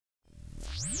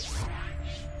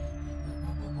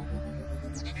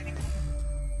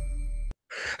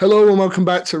Hello and welcome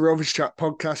back to Rovers Chat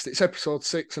podcast. It's episode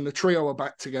 6 and the trio are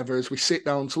back together as we sit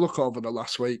down to look over the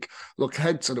last week, look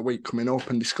ahead to the week coming up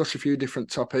and discuss a few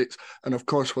different topics. And of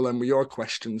course, we'll end with your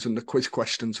questions and the quiz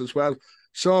questions as well.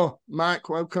 So, Mike,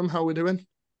 welcome. How are we doing?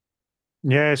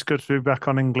 Yeah, it's good to be back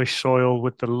on English soil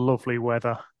with the lovely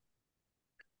weather.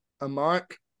 And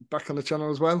Mark, back on the channel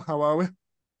as well. How are we?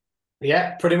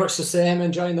 Yeah, pretty much the same.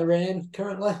 Enjoying the rain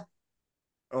currently.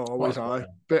 Oh, always What? high.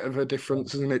 Bit of a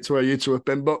difference, isn't it, to where you two have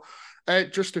been? But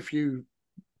just a few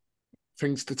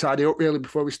things to tidy up really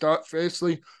before we start.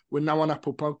 Firstly, we're now on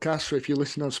Apple Podcasts, so if you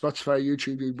listen on Spotify,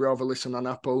 YouTube, you'd rather listen on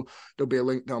Apple, there'll be a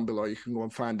link down below. You can go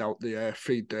and find out the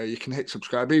feed there. You can hit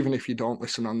subscribe, even if you don't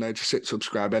listen on there, just hit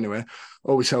subscribe anyway.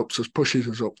 Always helps us, pushes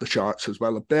us up the charts as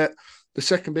well a bit. The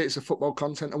second bit is the Football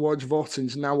Content Awards.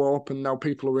 Voting's now open. Now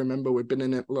people will remember we've been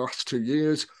in it the last 2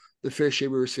 years. The first year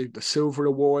we received the silver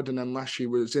award, and then last year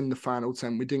we was in the final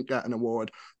 10. We didn't get an award,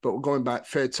 but we're going back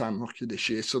third time lucky this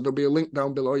year. So there'll be a link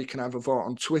down below. You can have a vote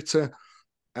on Twitter.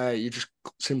 You just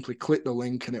simply click the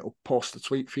link and it'll post a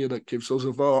tweet for you that gives us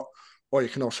a vote. Or you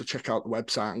can also check out the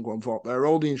website and go and vote there.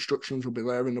 All the instructions will be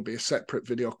there, and there'll be a separate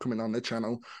video coming on the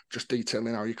channel just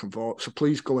detailing how you can vote. So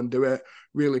please go and do it.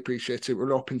 Really appreciate it.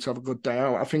 We're hoping to have a good day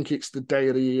out. I think it's the day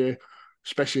of the year,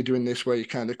 especially doing this, where you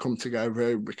kind of come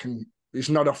together. It's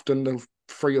not often the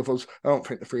three of us. I don't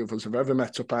think the three of us have ever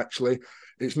met up, actually.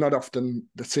 It's not often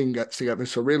the team gets together.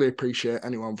 So really appreciate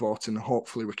anyone voting, and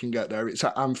hopefully we can get there. It's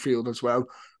at Anfield as well.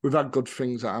 We've had good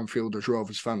things at Anfield as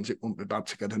Rovers fans. It wouldn't be bad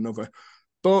to get another.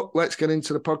 But let's get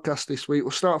into the podcast this week.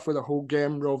 We'll start off with a whole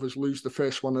game. Rovers lose the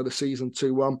first one of the season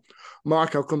 2-1.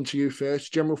 Mark, I'll come to you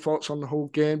first. General thoughts on the whole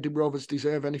game? Did Rovers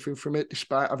deserve anything from it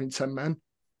despite having 10 men?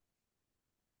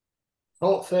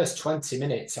 Thought first 20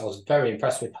 minutes, I was very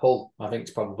impressed with Hull. I think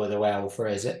it's probably the way I will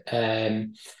phrase it.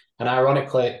 And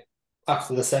ironically,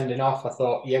 after the sending off, I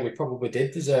thought, yeah, we probably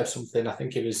did deserve something. I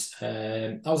think it was.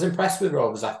 I was impressed with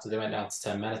Rovers after they went down to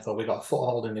 10 men. I thought we got a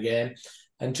foothold in the game,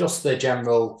 and just the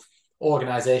general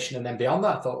organisation. And then beyond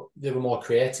that, I thought they were more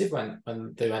creative when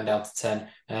they went down to 10.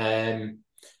 I'm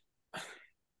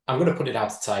going to put it down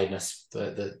to tiredness.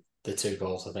 The two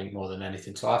goals, I think, more than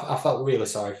anything. So I felt really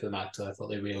sorry for them, actually. I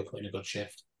thought they really put in a good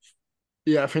shift.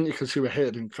 Yeah, I think you could see with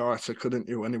Hayden Carter, couldn't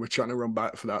you, when he was trying to run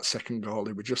back for that second goal?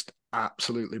 He was just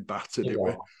absolutely battered.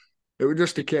 It was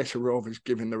just a case of Rovers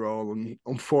giving their all, and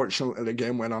unfortunately the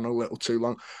game went on a little too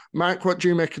long. Mike, what do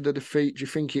you make of the defeat? Do you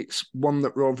think it's one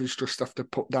that Rovers just have to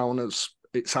put down as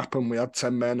it's happened? We had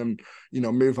 10 men and,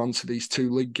 move on to these 2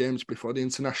 league games before the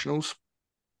internationals?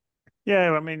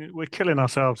 Yeah, I mean, we're killing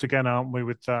ourselves again, aren't we,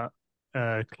 with that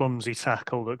clumsy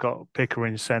tackle that got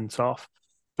Pickering sent off.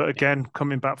 But again,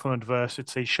 coming back from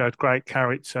adversity, showed great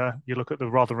character. You look at the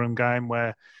Rotherham game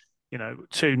where,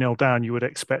 2-0 down, you would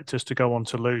expect us to go on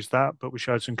to lose that, but we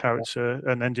showed some character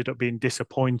and ended up being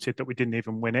disappointed that we didn't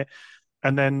even win it.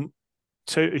 And then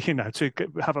to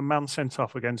have a man sent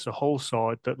off against a whole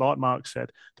side that, like Mark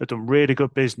said, they've done really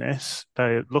good business.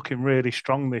 They're looking really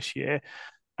strong this year.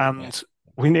 And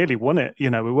we nearly won it. We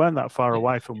weren't that far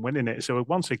away from winning it. So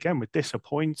once again, we're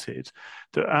disappointed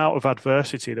that out of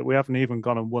adversity that we haven't even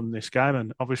gone and won this game.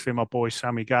 And obviously my boy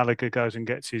Sammy Gallagher goes and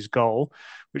gets his goal,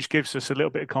 which gives us a little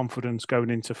bit of confidence going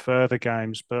into further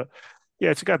games. But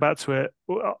yeah, to go back to it,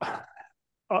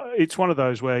 it's one of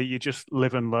those where you just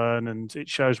live and learn, and it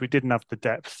shows we didn't have the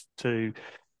depth to,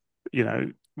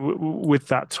 with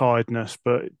that tiredness,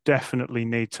 but definitely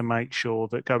need to make sure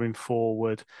that going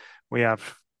forward we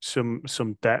have some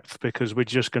depth, because we're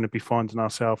just going to be finding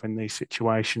ourselves in these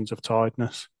situations of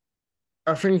tiredness.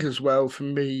 I think as well, for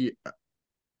me,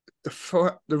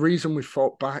 the reason we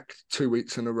fought back 2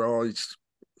 weeks in a row is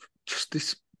just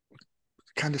this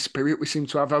kind of spirit we seem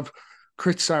to have. I've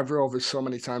criticised Rovers so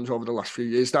many times over the last few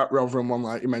years. That Rotherham one,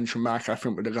 like you mentioned, Mark, I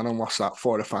think we'd have gone and lost that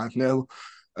 4 or 5-0,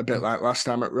 a bit like last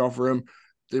time at Rotherham.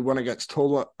 They won against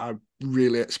Hull. I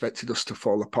really expected us to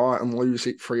fall apart and lose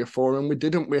it 3 or 4, and we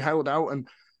didn't. We held out, and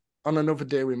on another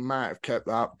day we might have kept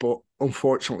that, but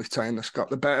unfortunately tiredness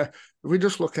got the better. If we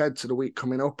just look ahead to the week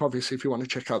coming up, obviously if you want to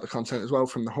check out the content as well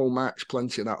from the whole match,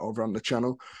 plenty of that over on the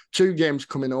channel. 2 games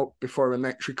coming up before the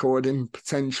next recording.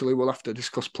 Potentially we'll have to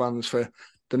discuss plans for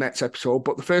the next episode,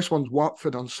 but the first one's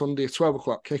Watford on Sunday, a 12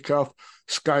 o'clock kickoff.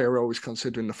 Sky are always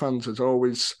considering the fans as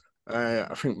always.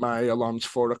 I think my alarm's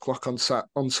 4 o'clock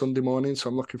on Sunday morning, so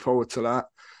I'm looking forward to that.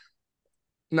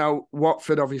 Now,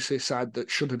 Watford obviously a side that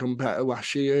should have done better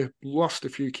last year, lost a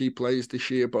few key players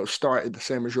this year, but started the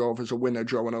same as Rovers, a winner,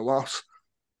 draw and a loss.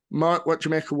 Mark, what do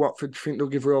you make of Watford? Do you think they'll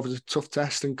give Rovers a tough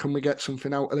test, and can we get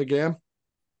something out of the game?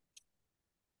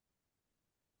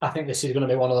 I think this is going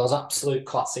to be one of those absolute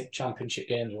classic championship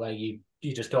games where you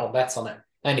just don't bet on it.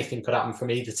 anything could happen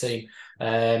from either team.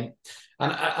 And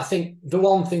I think the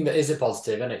one thing that is a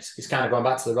positive, and it's kind of going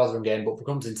back to the Rotherham game, but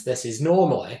comes into this, is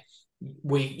normally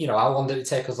how long did it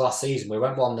take us last season? We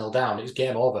went 1-0 down, it was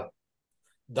game over.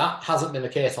 That hasn't been the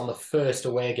case on the first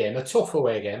away game, a tough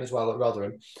away game as well at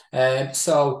Rotherham.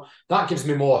 So that gives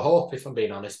me more hope, if I'm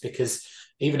being honest, because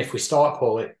even if we start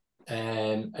poorly,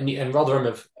 and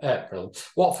Rotherham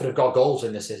Watford have got goals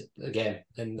in this game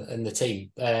in the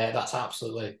team. That's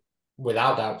absolutely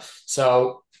without doubt.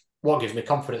 So what gives me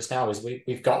confidence now is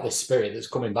we've got this spirit that's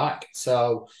coming back.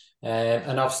 So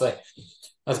and obviously,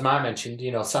 as Mike mentioned,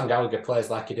 Sam Gallagher plays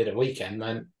like he did at weekend,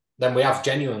 then we have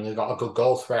genuinely got a good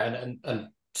goal threat and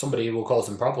somebody who will cause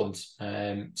them problems.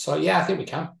 So yeah, I think we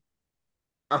can.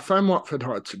 I find Watford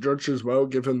hard to judge as well,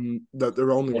 given that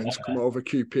their only wins come over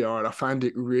QPR. I find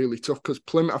it really tough because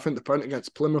Plymouth, I think the point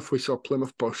against Plymouth, we saw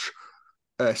Plymouth push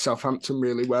Southampton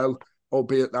really well,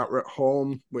 albeit that we're at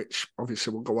home, which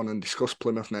obviously we'll go on and discuss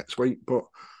Plymouth next week. But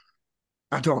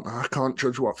I don't know, I can't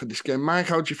judge Watford this game. Mike,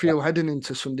 how do you feel heading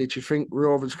into Sunday? Do you think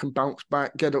Rovers can bounce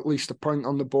back, get at least a point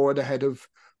on the board ahead of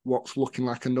what's looking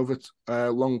like another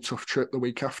long, tough trip the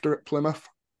week after at Plymouth?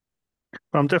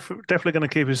 I'm definitely going to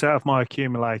keep us out of my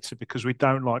accumulator because we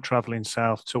don't like travelling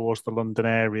south towards the London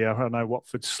area. I know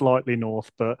Watford's slightly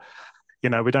north, but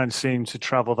we don't seem to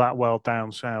travel that well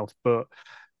down south. But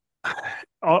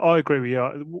I agree with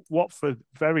you. Watford,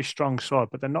 very strong side,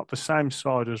 but they're not the same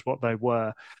side as what they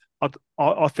were.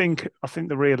 I think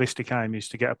the realistic aim is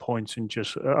to get a point and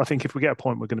I think if we get a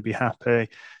point, we're going to be happy.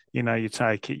 You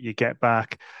take it, you get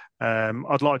back.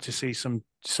 I'd like to see some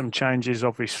changes,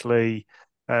 obviously,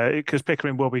 because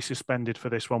Pickering will be suspended for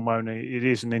this one, won't he? It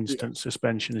is an instant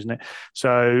suspension, isn't it?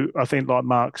 So I think, like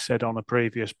Mark said on a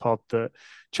previous pod, that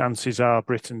chances are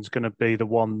Britain's going to be the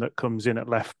one that comes in at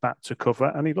left back to cover,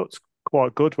 and he looks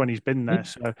quite good when he's been there.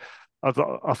 So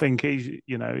I think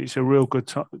it's a real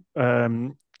good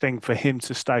thing for him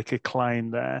to stake a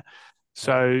claim there.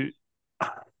 So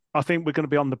I think we're going to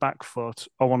be on the back foot.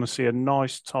 I want to see a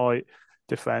nice tight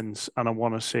defence, and I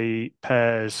want to see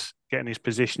Pears getting his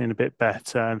positioning a bit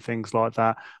better and things like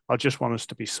that. I just want us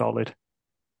to be solid.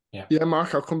 Yeah,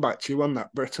 Mark, I'll come back to you on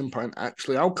that Britton point,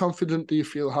 actually. How confident do you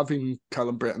feel having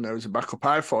Callum Britton there as a backup?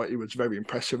 I thought he was very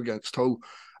impressive against Hull.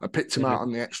 I picked him out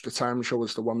on the extra time show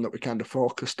as the one that we kind of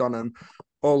focused on, and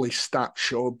all his stats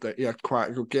showed that he had quite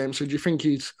a good game. So do you think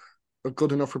he's a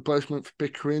good enough replacement for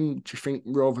Pickering? Do you think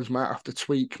Rovers might have to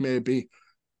tweak maybe,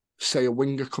 say, a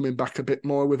winger coming back a bit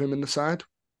more with him in the side?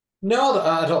 No,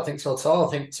 I don't think so at all.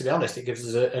 I think, to be honest, it gives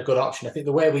us a good option. I think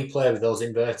the way we play with those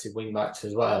inverted wing backs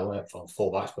as well,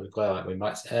 full backs, but we play like wing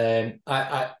backs.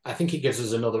 I think it gives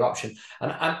us another option.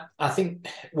 And I think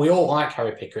we all like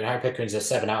Harry Pickering. Harry Pickering's a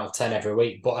 7 out of 10 every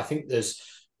week, but I think there's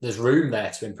room there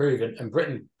to improve, and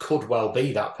Britain could well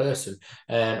be that person.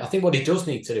 I think what he does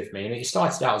need to do for me, he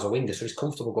started out as a winger, so he's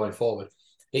comfortable going forward.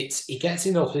 He gets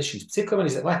in those positions, particularly when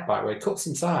he's at left back, where he cuts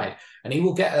inside, and he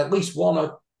will get at least one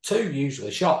or two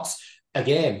usually shots a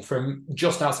game from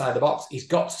just outside the box. He's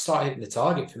got to start hitting the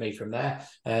target for me from there.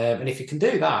 And if he can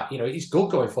do that, he's good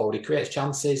going forward. He creates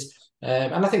chances.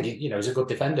 And I think, he's a good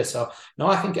defender. So, no,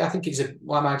 I think it's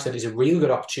like Mike said, it's a really good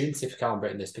opportunity for Callum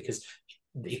Britton this, because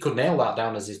he could nail that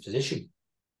down as his position.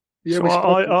 Yeah, so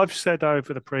I've said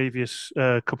over the previous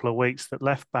couple of weeks that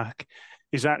left back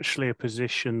is actually a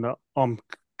position that I'm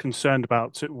concerned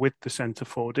about with the centre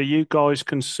forward. Are you guys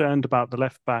concerned about the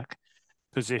left back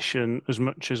position as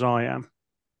much as I am?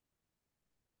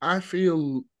 I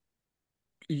feel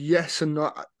yes and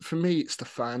no. For me, it's the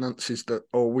finances that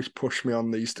always push me on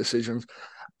these decisions.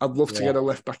 I'd love to get a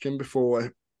left back in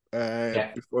before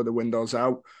the window's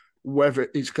out. Whether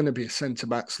it's going to be a centre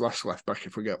back / left back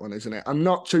if we get one, isn't it? I'm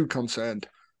not too concerned.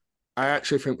 I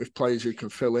actually think with players who can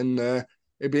fill in there,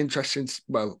 it'd be interesting.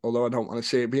 Although I don't want to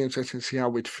say, it'd be interesting to see how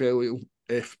we'd feel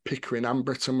if Pickering and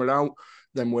Britton were out.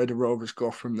 Then where the Rovers go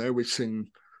from there. We've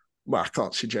seen, I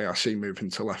can't see JRC moving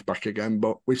to left back again,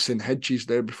 but we've seen Hedges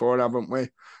there before, haven't we?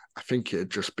 I think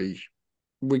it'd just be,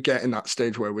 we're getting that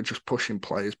stage where we're just pushing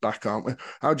players back, aren't we?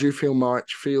 How do you feel, Mark?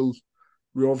 Do you feel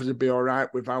Rovers would be all right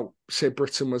without, say,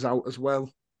 Britton was out as well?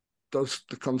 Does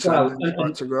the concern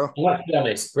start to grow? Let's be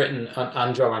honest, Britton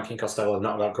and Joe Rankin Costello have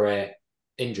not got great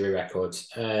injury records.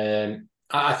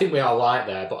 I think we are light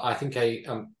there, but I think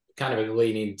I'm kind of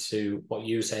leaning to what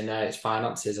you were saying there. It's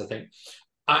finances.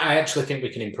 I actually think we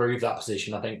can improve that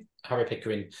position. I think Harry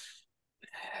Pickering,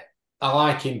 I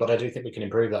like him, but I do think we can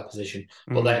improve that position.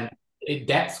 But then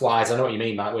depth-wise, I know what you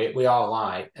mean, Mike. We are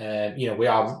light.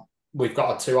 We've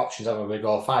got two options, haven't we? We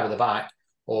go 5 at the back,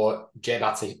 or Jay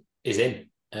Batty is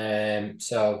in.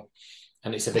 So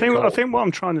and it's a bit cold. I think what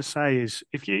I'm trying to say is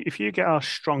if you get our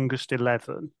strongest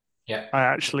 11, Yeah, I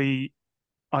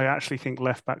actually think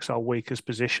left back's our weakest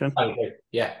position. I agree.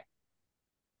 Yeah.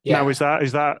 Now, is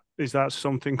that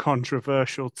something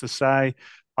controversial to say?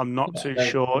 I'm not too Right.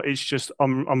 sure. It's just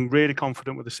I'm really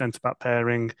confident with the centre back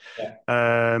pairing.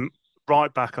 Yeah.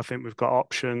 Right back, I think we've got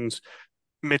options.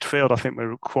 Midfield, I think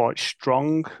we're quite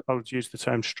strong. I would use the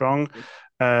term strong.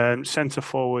 Centre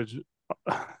forward,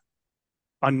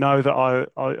 I know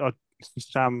that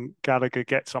Sam Gallagher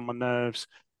gets on my nerves,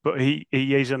 but he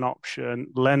is an option.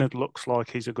 Leonard looks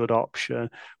like he's a good option.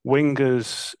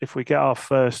 Wingers, if we get our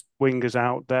first wingers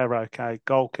out, they're okay.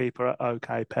 Goalkeeper,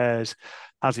 okay. Pairs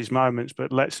has his moments,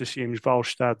 but let's assume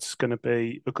Volstad's going to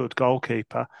be a good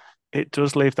goalkeeper. It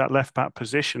does leave that left back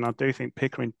position. I do think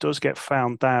Pickering does get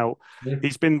found out. Yeah.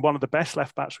 He's been one of the best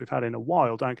left backs we've had in a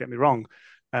while, don't get me wrong.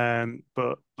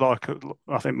 But like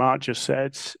I think Mark just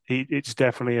said, it's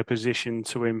definitely a position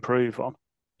to improve on.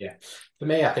 Yeah. For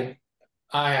me, I think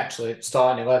I actually,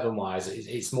 starting 11 wise,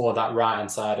 it's more that right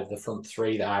hand side of the front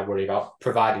three that I worry about,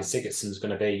 providing Sigurdsson's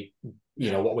going to be,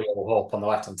 what we all hope on the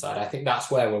left hand side. I think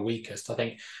that's where we're weakest. I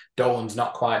think Dolan's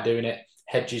not quite doing it.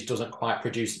 Hedges doesn't quite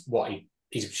produce what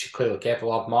he's clearly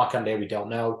capable of. Markanday, we don't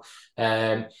know.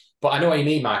 But I know what you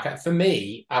mean, Mark. For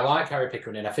me, I like Harry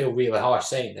Pickering, and I feel really harsh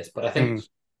saying this, but I think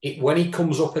when he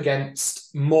comes up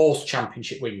against most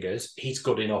championship wingers, he's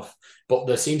good enough. But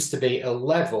there seems to be a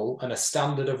level and a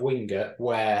standard of winger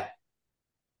where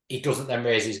he doesn't then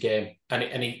raise his game, and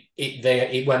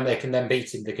when they can then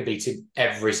beat him, they can beat him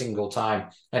every single time,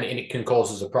 and it can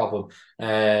cause us a problem.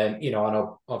 I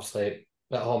know obviously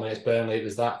at home against Burnley it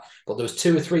was that, but there was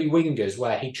 2 or 3 wingers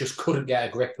where he just couldn't get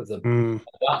a grip of them.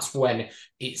 That's when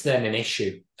it's then an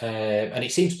issue, and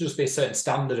it seems to just be a certain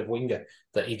standard of winger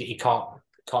that he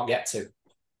can't get to.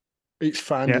 It's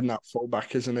finding that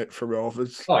fullback, isn't it, for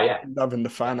Rovers? Oh yeah, having the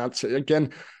finance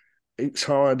again. It's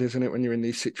hard, isn't it, when you're in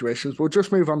these situations? We'll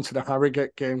just move on to the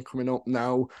Harrogate game coming up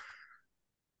now.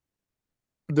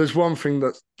 There's one thing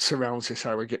that surrounds this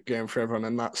Harrogate game for everyone,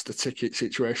 and that's the ticket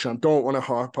situation. I don't want to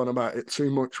harp on about it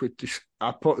too much. With this,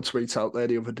 I put a tweet out there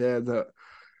the other day that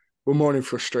we're more in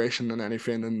frustration than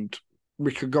anything, and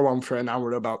we could go on for an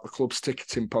hour about the club's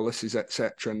ticketing policies,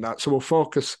 etc. and that. So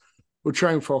we'll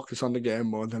try and focus on the game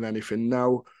more than anything.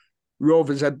 Now,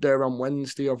 Rovers head there on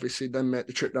Wednesday, obviously, then make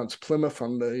the trip down to Plymouth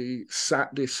on the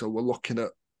Saturday. So we're looking at,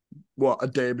 a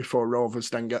day before Rovers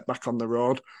then get back on the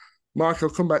road. Mark, I'll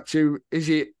come back to you. Is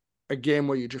it a game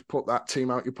where you just put that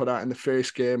team out you put out in the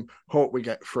first game, hope we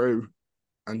get through,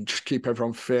 and just keep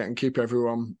everyone fit and keep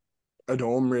everyone at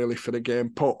home, really, for the game?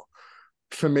 But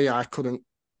for me, I couldn't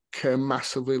care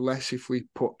massively less if we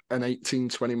put an 18,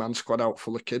 20-man squad out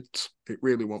full of kids. It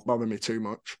really won't bother me too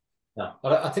much. No,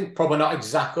 I think probably not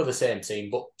exactly the same team,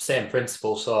 but same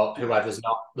principle. So whoever's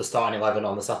not the starting 11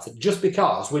 on the Saturday, just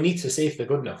because we need to see if they're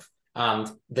good enough,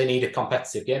 and they need a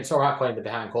competitive game. It's all right playing the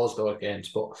behind closed door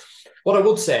games, but what I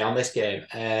would say on this game,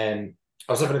 I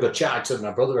was having a good chat to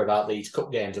my brother about these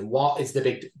cup games and what is the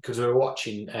big, because we were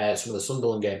watching some of the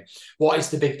Sunderland game. What is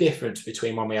the big difference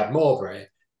between when we had Mowbray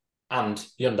and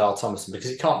Yundal Thomason?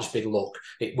 Because it can't just be luck.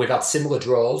 We've had similar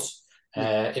draws.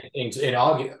 In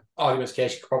argument's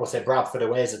case, you could probably say Bradford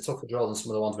away is a tougher draw than some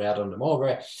of the ones we had under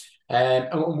Mowbray.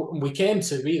 And we came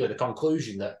to really the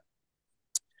conclusion that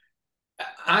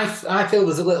I feel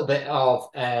there's a little bit of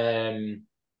a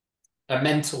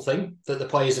mental thing that the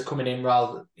players are coming in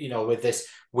rather, with this,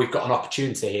 we've got an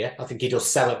opportunity here. I think he does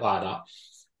sell it like that.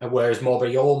 And whereas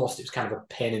Mowbray, it was kind of a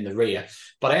pain in the rear.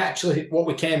 But what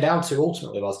we came down to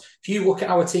ultimately was, if you look at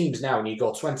our teams now and you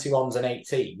go 21s and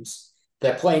 18s,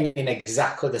 they're playing in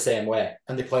exactly the same way.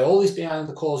 And they play all these behind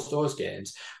the closed doors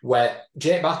games where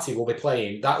Jake Batty will be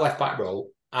playing that left back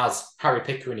role as Harry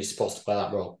Pickering is supposed to play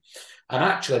that role. And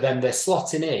actually then they're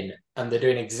slotting in and they're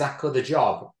doing exactly the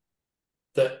job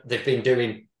that they've been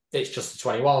doing. It's just the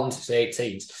 21s, it's the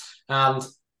 18s. And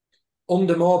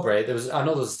under Mowbray, I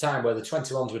know there was a time where the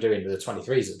 21s were doing, the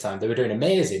 23s at the time, they were doing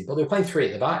amazing, but they were playing 3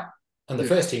 at the back. And the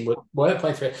first team weren't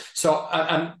playing 3. So,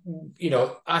 and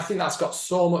I think that's got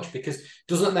so much, because it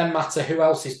doesn't then matter who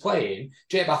else is playing.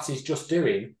 Jay Batty's just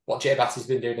doing what Jay Batty's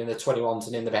been doing in the 21s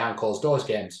and in the behind closed doors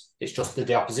games. It's just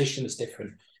the opposition that's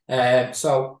different.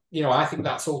 So, I think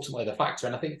that's ultimately the factor.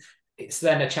 And I think it's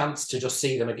then a chance to just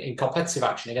see them in competitive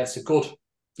action against a good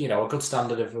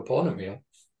standard of opponent, really.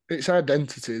 It's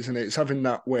identity, isn't it? It's having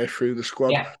that way through the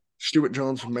squad. Yeah. Stuart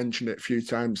Jones mentioned it a few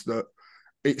times that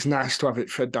it's nice to have it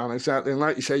fed down exactly. And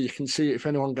like you say, you can see it if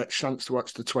anyone gets a chance to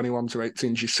watch the 21s or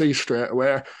 18s, you see straight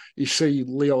away. You see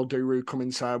Leo Duru come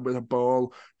inside with a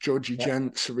ball, Georgie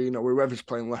Gent, Serena, whoever's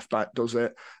playing left back does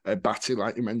it. Batty,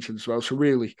 like you mentioned as well. So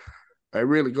really,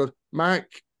 Really good.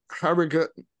 Mike Harrogate,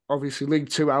 obviously League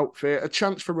Two outfit, a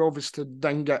chance for Rovers to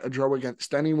then get a draw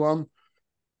against anyone.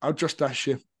 I'll just ask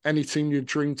you, any team you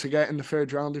dream to get in the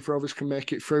third round if Rovers can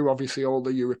make it through? Obviously, all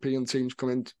the European teams come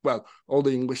in, well, all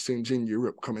the English teams in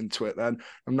Europe come into it then.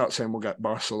 I'm not saying we'll get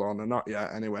Barcelona, not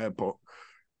yet anyway, but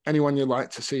anyone you'd like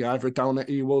to see either down at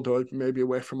Ewood or maybe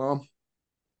away from home?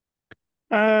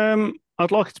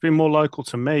 I'd like it to be more local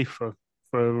to me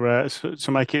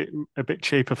to make it a bit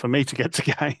cheaper for me to get to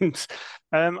games.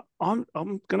 I'm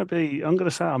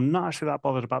gonna say I'm not actually that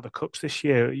bothered about the cups this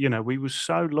year. You know, we were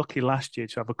so lucky last year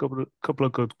to have a couple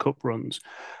of good cup runs.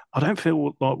 I don't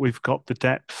feel like we've got the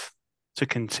depth to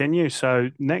continue. So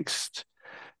next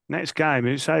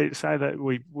game, say that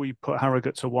we put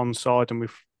Harrogate to one side and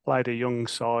we've played a young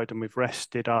side and we've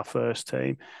rested our first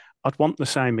team. I'd want the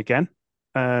same again.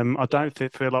 I don't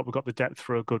feel like we've got the depth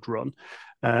for a good run.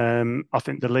 I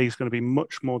think the league's going to be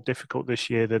much more difficult this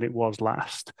year than it was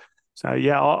last. So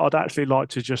yeah, I'd actually like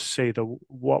to just see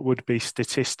what would be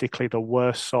statistically the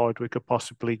worst side we could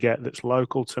possibly get that's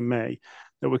local to me,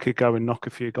 that we could go and knock a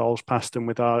few goals past them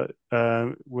with our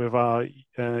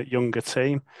younger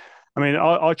team. I mean,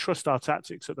 I trust our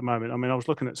tactics at the moment. I mean, I was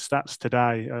looking at stats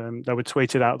today. They were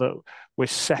tweeted out that we're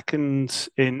second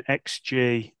in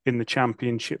XG in the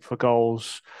championship for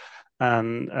goals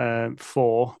and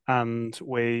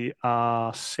we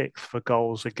are sixth for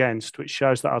goals against, which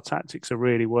shows that our tactics are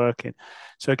really working.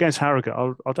 So against Harrogate,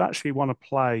 I'd actually want to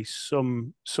play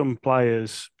some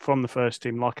players from the first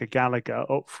team, like a Gallagher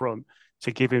up front,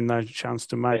 to give him those chance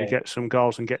to maybe get some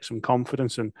goals and get some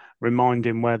confidence and remind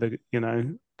him that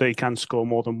he can score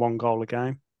more than one goal a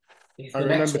game. It's the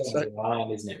next one in line,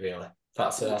 isn't it, really?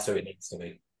 That's how it needs to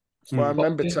be. Well, I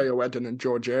remember Teo Eden and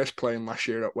George Ace playing last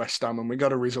year at West Ham, and we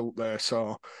got a result there.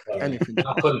 So anything.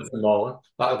 Clinton Moore.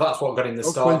 That's what got in the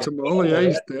start. Clinton Moore, yeah,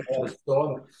 he's there.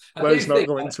 Let's not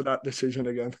go into that decision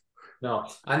again. No,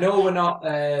 I know we're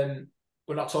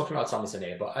not talking about Thomason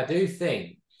here, but I do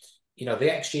think, the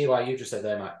XG, like you just said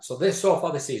there, Mike. So so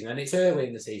far this season, and it's early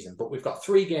in the season, but we've got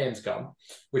 3 games gone.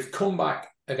 We've come back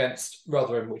against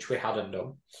Rotherham, which we hadn't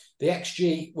done. The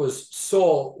XG was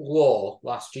so low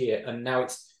last year, and now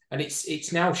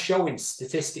it's now showing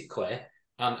statistically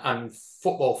and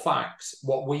football facts,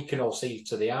 what we can all see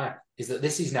to the eye is that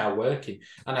this is now working.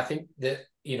 And I think that,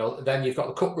 then you've got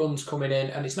the cup runs coming in,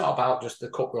 and it's not about just the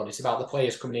cup run, it's about the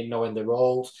players coming in knowing the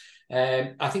roles.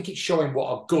 I think it's showing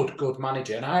what a good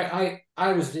manager, and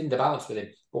I was in the balance with him,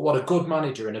 but what a good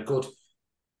manager and a good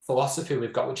philosophy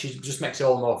we've got, which just makes it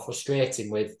all more frustrating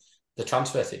with the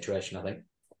transfer situation, I think.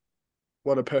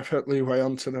 What a perfect leeway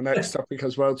on to the next topic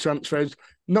as well. Transfers,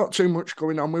 not too much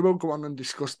going on. We will go on and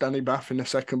discuss Danny Bath in a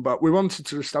second, but we wanted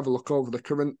to just have a look over the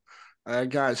current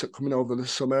guys that are coming over the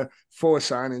summer. 4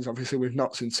 signings, obviously, we've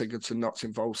not seen Sigurdsson, not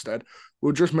seen Volstead.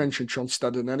 We'll just mention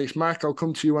Tronstad and Ennis. Mark, I'll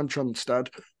come to you on Tronstad.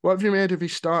 What have you made of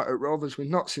his start at Rovers? We've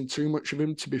not seen too much of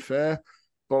him, to be fair,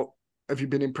 but have you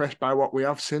been impressed by what we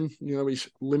have seen? His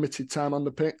limited time on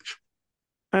the pitch?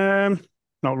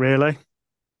 Not really.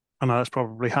 I know that's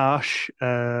probably harsh.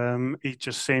 He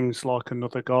just seems like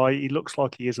another guy. He looks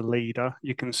like he is a leader.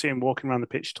 You can see him walking around the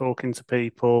pitch, talking to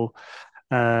people.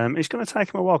 It's going to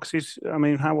take him a while because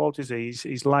how old is he?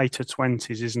 He's later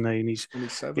 20s, isn't he? And he's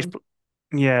 27.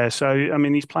 Yeah. So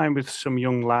he's playing with some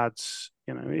young lads.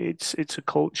 It's a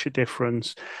culture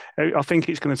difference. I think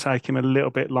it's going to take him a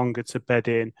little bit longer to bed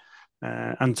in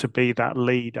and to be that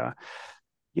leader.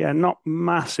 Yeah, not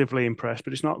massively impressed,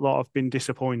 but it's not that I've been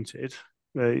disappointed.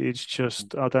 It's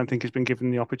just I don't think he's been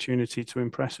given the opportunity to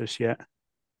impress us yet.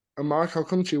 And Mark, I'll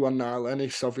come to you on Niall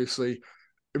Ennis. Obviously,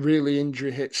 really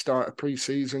injury hit start of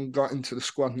pre-season, got into the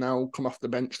squad now, come off the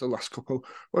bench the last couple.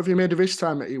 What have you made of his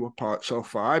time at Ewood Park so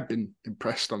far? I've been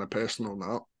impressed on a personal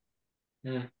note.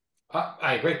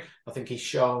 I agree. I think he's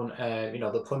shown,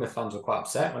 the Plymouth fans were quite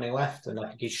upset when he left, and I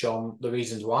think he's shown the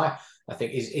reasons why. I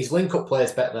think his link-up play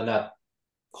is better than a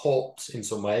hoped in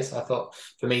some ways. I thought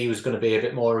for me he was going to be a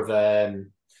bit more of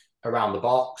around the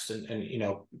box and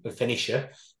a finisher,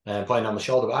 playing on the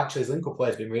shoulder, but actually his link-up play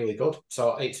has been really good,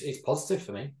 so it's positive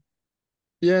for me.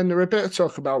 Yeah, and there were a bit of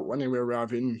talk about when he were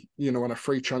arriving, on a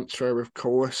free transfer, of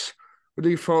course. What are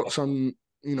your thoughts on,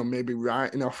 maybe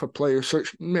writing off a player,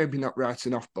 such maybe not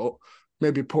writing off, but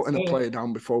maybe putting a player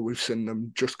down before we've seen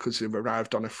them just because they've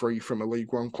arrived on a free from a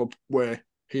League One club where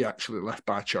he actually left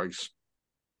by choice?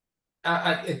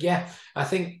 I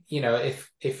think,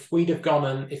 if we'd have gone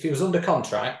and if he was under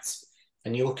contract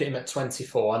and you look at him at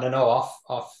 24, and I know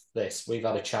off this, we've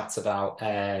had a chat about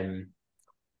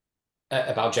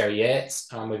Jerry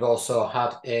Yates, and we've also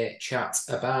had a chat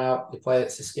about the player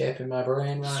that's escaping my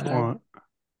brain right now.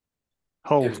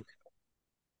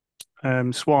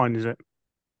 Swine, is it?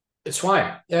 It's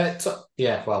Swine.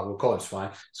 Yeah, well, we'll call him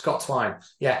Swine. Scott Swine.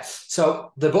 Yeah.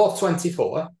 So they're both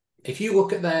 24. If you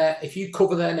look at if you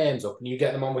cover their names up and you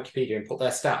get them on Wikipedia and put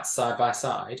their stats side by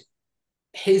side,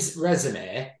 his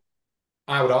resume,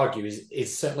 I would argue,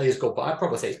 is certainly as good, but I'd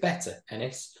probably say it's better,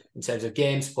 Ennis, in terms of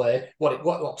games played.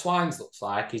 What Twine's looks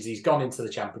like is he's gone into the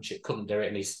Championship, couldn't do it,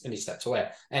 and he stepped away.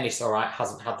 Ennis, all right,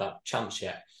 hasn't had that chance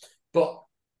yet. But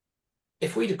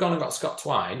if we'd have gone and got Scott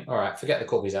Twine, all right, forget the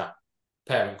club he's at,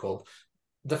 parent club,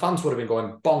 the fans would have been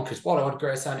going bonkers. What a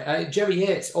great signing. Jerry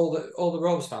Yates, all the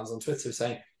Rovers fans on Twitter were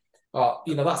saying, oh,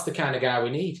 that's the kind of guy we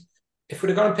need. If we'd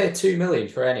have gone and paid $2 million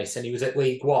for Ennis and he was at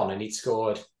League One and he'd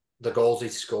scored the goals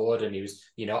he'd scored and he was,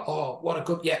 oh, what a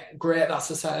good, yeah, great, that's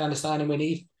the kind of signing we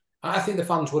need. I think the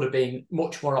fans would have been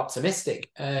much more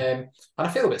optimistic. And I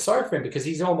feel a bit sorry for him because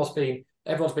everyone's been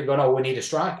going, oh, we need a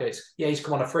striker. He's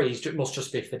come on a free, he must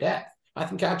just be for depth. I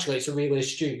think actually it's a really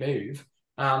astute move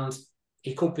and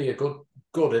he could be a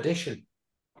good addition.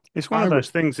 It's one of those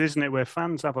things, isn't it, where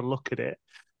fans have a look at it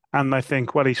and they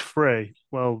think, well, he's free.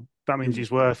 Well, that means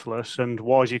he's worthless. And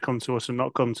why has he come to us and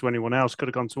not come to anyone else? Could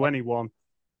have gone to anyone.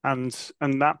 And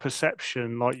that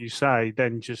perception, like you say,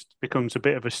 then just becomes a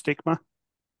bit of a stigma.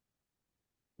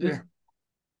 Yeah.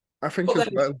 I think as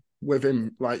well with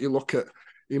him, like you look at,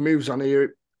 he moves on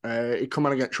here, he come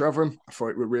on against Rotherham. I thought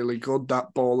it was really good,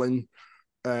 that ball in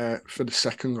for the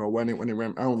second goal when he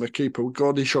went out. The keeper was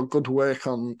good. He showed good work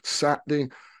on Saturday.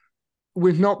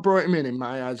 We've not brought him in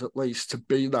my eyes at least, to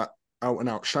be that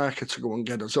out-and-out striker to go and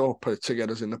get us up, or to get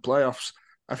us in the playoffs.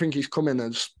 I think he's come in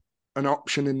as an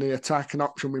option in the attack, an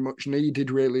option we much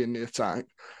needed really in the attack.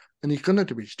 And he's going to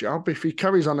do his job. If he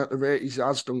carries on at the rate he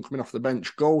has done coming off the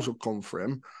bench, goals will come for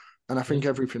him. And I think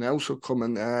everything else will come.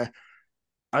 And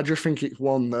I just think it's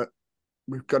one that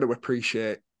we've got to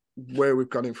appreciate where we've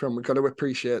got him from. We've got to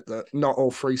appreciate that not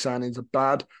all free signings are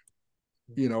bad.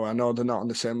 I know they're not on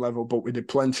the same level, but we did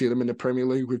plenty of them in the Premier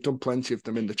League. We've done plenty of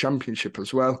them in the Championship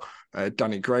as well.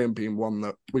 Danny Graham being one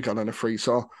that we got on a free.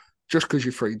 So just because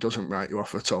you're free doesn't write you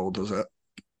off at all, does it?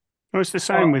 Well, it's the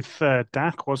same with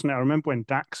Dak, wasn't it? I remember when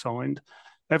Dak signed,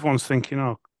 everyone's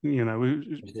thinking,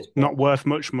 not worth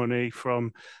much money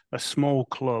from a small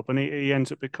club. And he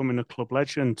ends up becoming a club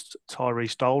legend,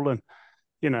 Tyrese Dolan.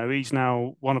 He's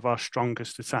now one of our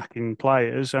strongest attacking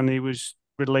players, and he was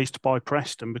released by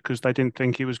Preston because they didn't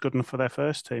think he was good enough for their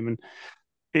first team. And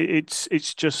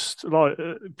it's just like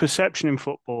perception in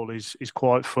football is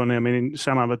quite funny. I mean,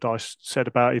 Sam Allardyce said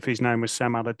about if his name was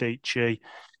Sam Allardyce,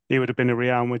 he would have been a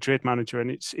Real Madrid manager,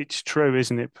 and it's true,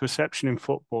 isn't it? Perception in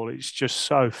football, it's just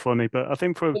so funny. But I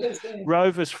think for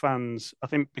Rovers fans, I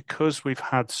think because we've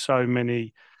had so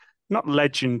many, not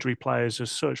legendary players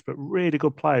as such, but really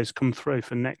good players come through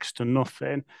for next to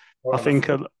nothing. I think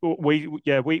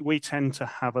we tend to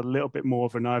have a little bit more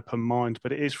of an open mind,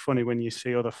 but it is funny when you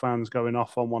see other fans going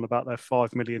off on one about their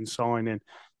 5 million signing.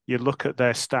 You look at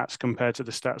their stats compared to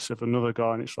the stats of another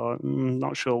guy, and it's like,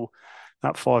 not sure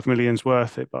that 5 million's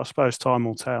worth it, but I suppose time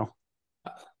will tell.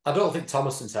 I don't think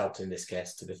Thomason's helped in this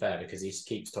case, to be fair, because he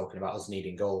keeps talking about us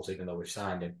needing goals, even though we've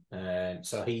signed him.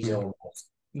 So he's almost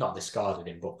not discarded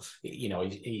him, but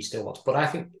he still wants. But I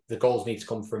think the goals need to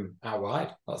come from out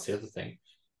wide. That's the other thing.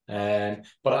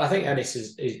 But I think Ennis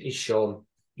is shown.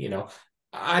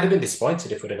 I'd have been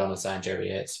disappointed if we'd have gone and signed Jerry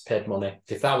Yates, paid money.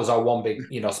 If that was our one big,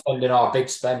 spending our big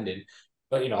spending.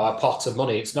 But, our pot of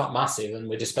money, it's not massive, and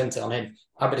we just spent it on him.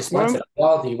 I'd be disappointed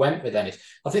how he went with Ennis.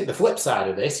 I think the flip side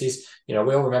of this is, we all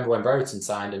remember when Brereton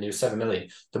signed and he was 7 million.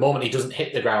 The moment he doesn't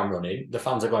hit the ground running, the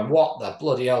fans are going, what the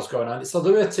bloody hell's going on? So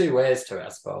there are two ways to it, I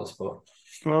suppose. But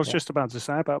I was just about to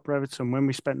say about Brereton, when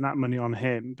we spent that money on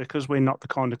him, because we're not the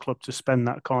kind of club to spend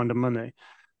that kind of money,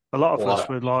 a lot of us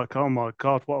were like, oh my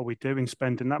God, what are we doing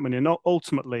spending that money? And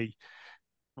ultimately,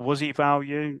 was he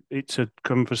value? It's a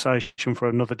conversation for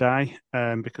another day,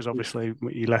 because obviously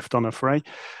he left on a free.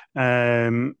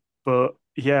 But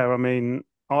yeah, I mean,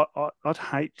 I'd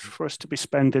hate for us to be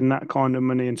spending that kind of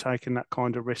money and taking that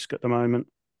kind of risk at the moment.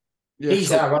 Yeah,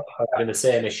 he's having the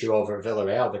same issue over at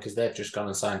Villarreal because they've just gone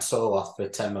and signed Soloth for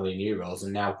 10 million euros,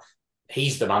 and now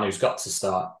he's the man who's got to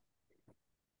start.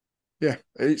 Yeah,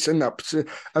 it's in that.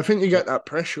 I think you get that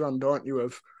pressure on, don't you?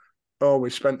 Of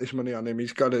we spent this money on him.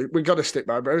 We've got to stick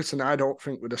by Brereton. I don't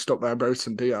think we'd have stuck by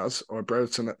Brereton Diaz or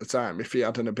Brereton at the time if he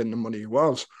hadn't have been the money he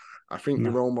was. I think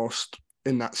you're almost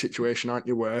in that situation, aren't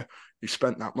you, where you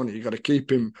spent that money. You got to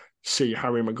keep him. See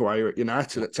Harry Maguire at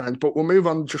United at times. But we'll move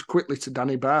on just quickly to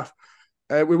Danny Bath.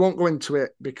 We won't go into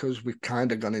it because we've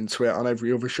kind of gone into it on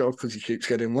every other show because he keeps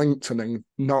getting linked and then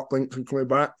not linked and coming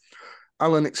back.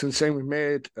 Alan Nixon saying we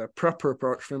made a proper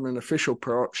approach from him, an official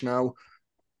approach now.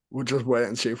 we'll just wait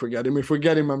and see if we get him. If we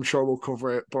get him, I'm sure we'll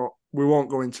cover it, but we won't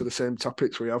go into the same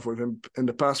topics we have with him in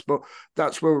the past. But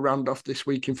that's where we'll round off this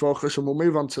week in focus, and we'll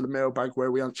move on to the mailbag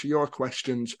where we answer your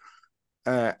questions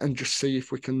and just see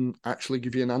if we can actually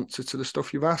give you an answer to the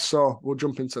stuff you've asked. So we'll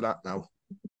jump into that now.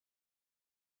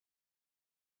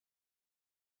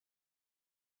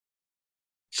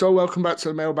 So welcome back to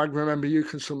the mailbag. Remember, you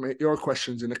can submit your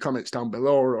questions in the comments down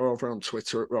below or over on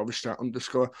Twitter at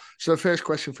 @RoverStat_. So the first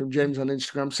question from James on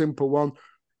Instagram, simple one.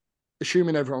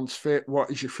 Assuming everyone's fit,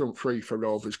 what is your front three for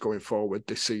Rovers going forward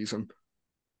this season?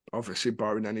 Obviously,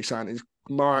 barring any signings.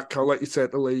 Mark, I'll let you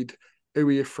take the lead. Who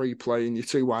are your three playing, your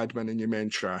two wide men and your main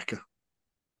striker?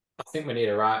 I think we need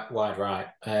a wide right.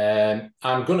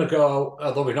 I'm going to go,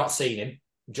 although we've not seen him,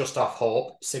 just off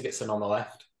hope, Sigurdsson on the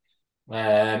left.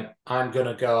 I'm going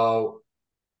to go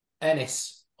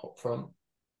Ennis up front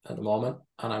at the moment,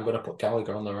 and I'm going to put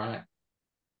Gallagher on the right,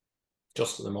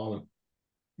 just at the moment.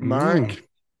 Mike,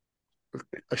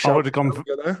 I would have gone.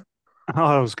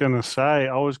 I was going to say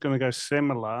I was going to go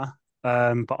similar,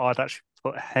 but I'd actually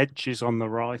put Hedges on the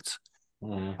right.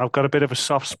 I've got a bit of a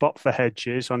soft spot for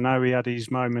Hedges. I know he had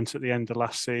his moment at the end of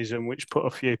last season, which put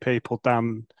a few people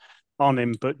down on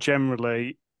him, but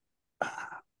generally,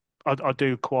 I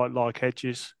do quite like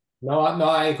Hedges. No,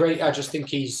 I agree. I just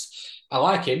think I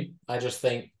like him. I just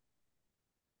think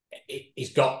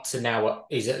he's got to now,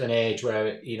 he's at an age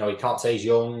where, you can't say he's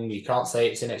young, you can't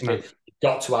say it's inexperienced. No. He's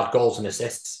got to add goals and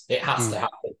assists. It has to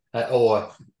happen.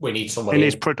 Or we need somebody. In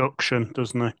his production,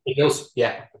 doesn't he? He does,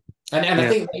 yeah. And I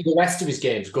think the rest of his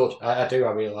game's good. I do.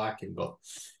 I really like him, but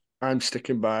I'm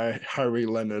sticking by Harry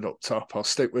Leonard up top. I'll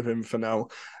stick with him for now.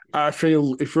 I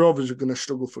feel if Rovers are going to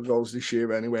struggle for goals this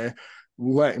year anyway,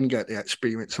 let him get the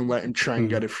experience and let him try and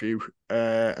get a few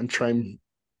and try and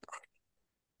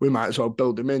we might as well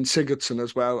build him in. Sigurdsson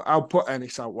as well. I'll put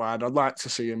Ennis out wide. I'd like to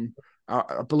see him.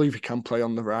 I believe he can play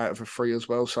on the right of a free as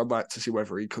well, so I'd like to see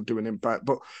whether he could do an impact.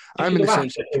 But I'm in the same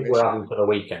situation. We're having for the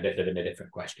weekend, it'd have been a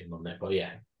different question, wouldn't it? But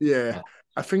yeah.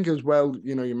 I think as well.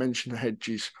 You mentioned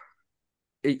Hedges.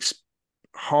 It's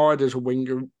hard as a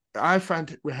winger. I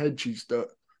find it with Hedges that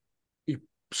he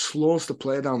slows the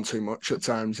play down too much at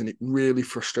times, and it really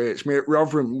frustrates me. At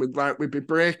Rotherham, we'd be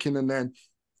breaking, and then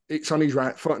it's on his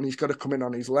right foot, and he's got to come in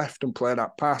on his left and play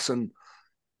that pass, and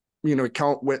he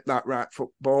can't whip that right foot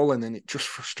ball, and then it just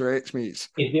frustrates me. It's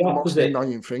the most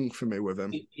annoying thing for me with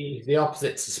him. He's the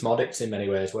opposite to Smodics in many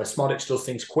ways, where Smodics does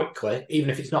things quickly,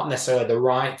 even if it's not necessarily the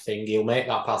right thing, he'll make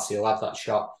that pass, he'll have that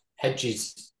shot.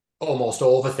 Hedges almost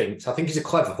overthinks. I think he's a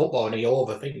clever footballer and he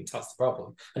overthinks. That's the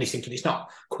problem. And he's thinking it's not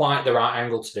quite the right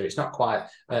angle to do. It's not quite.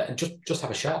 And just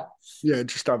have a shot. Yeah,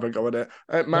 just have a go at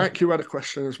it. Mike, you had a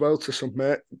question as well to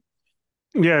submit.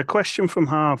 Yeah, a question from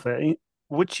Harvey.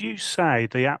 Would you say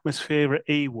the atmosphere at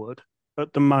Ewood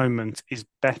at the moment is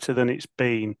better than it's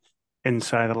been in,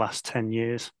 say, the last 10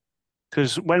 years?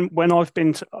 Because when I've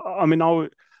been to,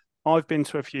 I've been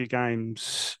to a few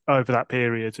games over that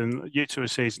period, and you two are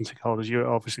season ticket holders. You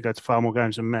obviously go to far more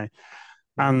games than me.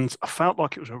 And I felt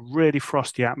like it was a really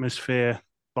frosty atmosphere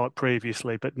like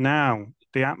previously. But now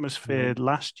the atmosphere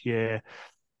last year,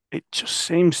 it just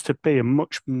seems to be a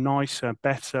much nicer,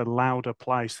 better, louder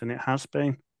place than it has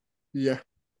been. Yeah,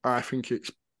 I think it's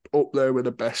up there with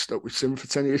the best that we've seen for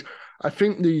 10 years. I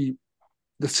think the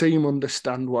team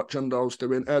understand what John Dole's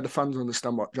doing. The fans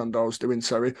understand what John Dole's doing,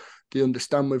 sorry. They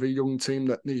understand with a young team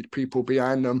that need people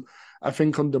behind them. I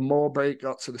think under Mowbray it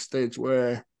got to the stage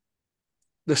where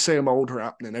the same old were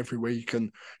happening every week,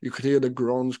 and you could hear the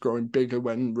groans growing bigger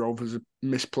when Rovers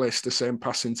misplaced the same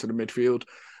pass into the midfield.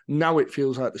 Now it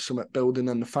feels like there's something building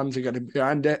and the fans are getting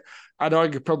behind it. I'd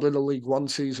argue probably the League One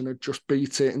season had just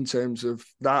beat it in terms of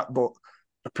that, but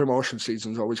a promotion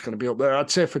season's always going to be up there.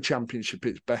 I'd say for Championship,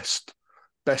 it's best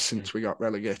since we got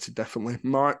relegated, definitely.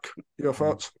 Mark, your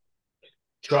thoughts?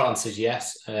 Short answer is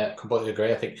yes. Completely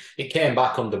agree. I think it came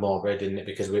back under Mowbray, didn't it?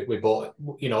 Because we bought,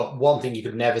 one thing you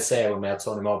could never say when we had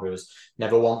Tony Mowbray was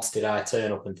never once did I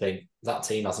turn up and think that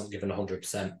team hasn't given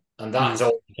 100%. And that is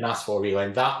all you can ask for, really.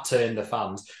 And that turned the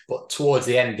fans. But towards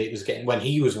the end, it was getting, when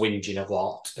he was whinging a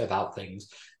lot about things,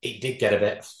 it did get a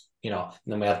bit, and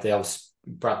then we had the old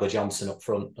Bradley Johnson up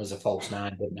front as a false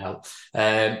nine, didn't help.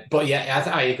 But yeah,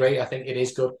 I agree. I think it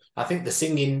is good. I think the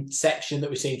singing section that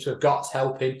we seem to have got is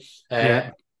helping.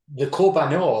 The club,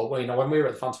 I know, when we were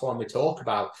at the Fans Forum, we talk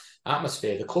about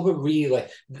atmosphere. The club are really,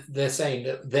 they're saying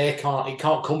that it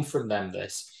can't come from them,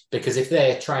 this, because if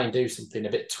they try and do something a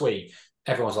bit twee,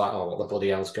 everyone's like, oh, what the bloody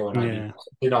hell's going on?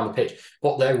 Been on the pitch.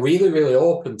 But they're really, really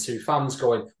open to fans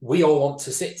going, we all want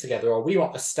to sit together, or we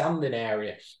want a standing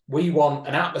area. We want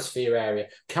an atmosphere area.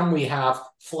 Can we have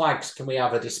flags? Can we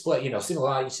have a display? Similar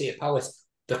like you see at Palace.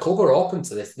 the club are open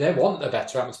to this. They want a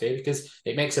better atmosphere because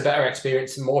it makes a better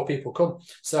experience and more people come.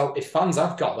 So if fans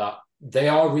have got that, they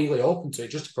are really open to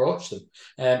it. Just approach them.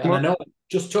 And I know,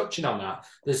 just touching on that,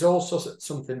 there's also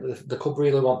something that the club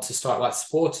really want to start, like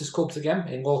supporters clubs again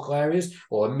in local areas,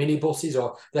 or mini buses,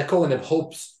 or they're calling them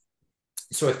hubs.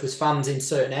 So if there's fans in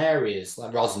certain areas,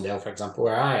 like Rosendale, for example,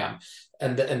 where I am,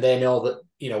 and they know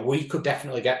that, we could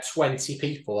definitely get 20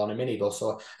 people on a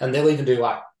minibus, and they'll even do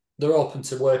like, they're open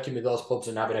to working with those clubs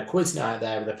and having a quiz night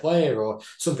there with a player or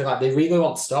something like that. They really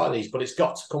want to start these, but it's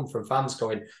got to come from fans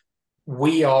going,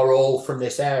 we are all from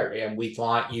this area and we'd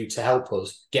like you to help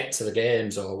us get to the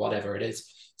games or whatever it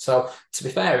is. So to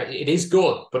be fair, it is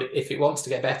good, but if it wants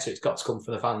to get better, it's got to come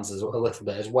from the fans a little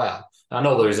bit as well. I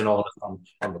know there is an onus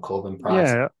on the club and price.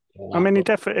 Yeah, I mean, it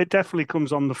definitely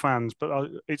comes on the fans, but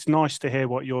it's nice to hear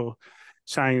what you're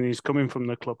saying is coming from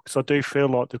the club, because I do feel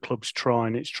like the club's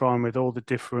trying. It's trying with all the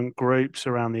different groups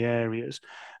around the areas,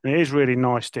 and it is really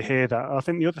nice to hear that. I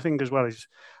think the other thing as well is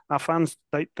our fans,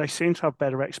 they seem to have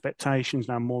better expectations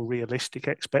now, more realistic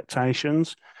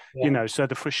expectations. Yeah. So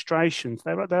the frustrations,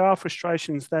 there are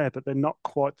frustrations there, but they're not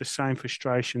quite the same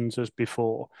frustrations as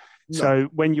before. No. So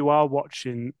when you are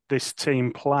watching this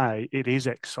team play, it is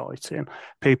exciting.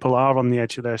 People are on the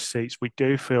edge of their seats. We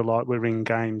do feel like we're in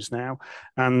games now.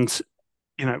 And,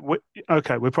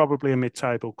 we're probably a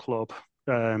mid-table club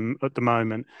at the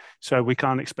moment, so we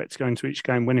can't expect to go into each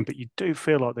game winning, but you do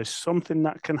feel like there's something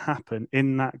that can happen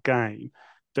in that game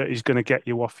that is going to get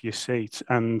you off your seat.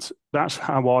 And that's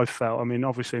how I felt. I mean,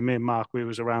 obviously, me and Mark, we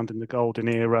was around in the golden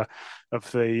era of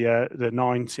the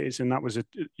 90s, and that was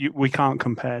we can't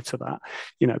compare to that,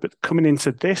 But coming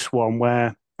into this one,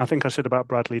 where I think I said about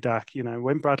Bradley Dack,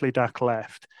 when Bradley Dack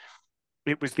left,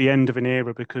 it was the end of an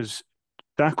era, because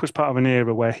Dack was part of an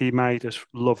era where he made us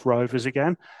love Rovers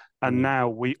again, and now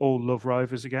we all love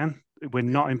Rovers again. We're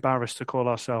not embarrassed to call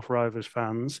ourselves Rovers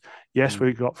fans. Yes,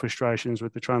 we've got frustrations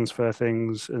with the transfer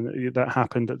things and that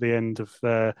happened at the end of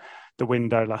the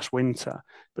window last winter,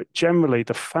 but generally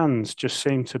the fans just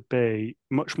seem to be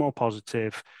much more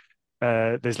positive.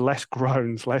 There's less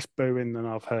groans, less booing than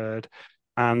I've heard,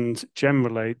 and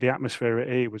generally the atmosphere at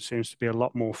Ewood seems to be a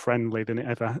lot more friendly than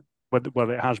it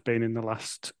has been in the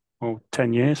last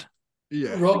 10 years.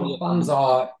 Yeah. Rovers fans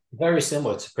are very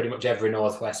similar to pretty much every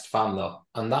Northwest fan, though.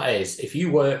 And that is, if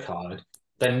you work hard,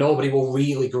 then nobody will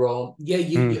really groan. Yeah,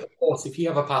 of course, if you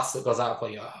have a pass that goes out of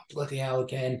play, oh, bloody hell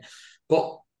again.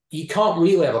 But you can't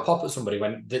really have a pop at somebody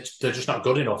when they're just not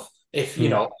good enough. If, you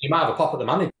might have a pop at the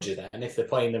manager then, if they're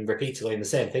playing them repeatedly and the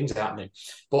same things are happening.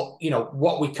 But,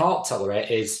 what we can't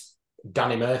tolerate is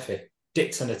Danny Murphy,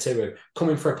 Dixon Aturu,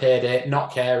 coming for a payday,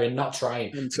 not caring, not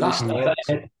trying.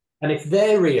 And if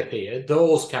they reappeared,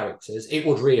 those characters, it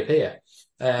would reappear.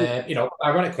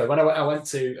 Ironically, when I went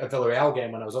to a Villarreal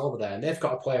game when I was over there, and they've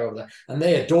got a player over there, and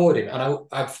they adored him. And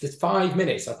after 5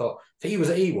 minutes, I thought, if he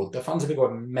was at Ewood, the fans would be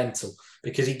going mental,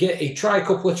 because he'd try a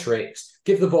couple of tricks,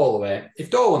 give the ball away. If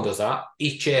Dolan does that,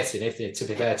 he's chasing it. To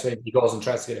be fair to him, he goes and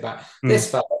tries to get it back. This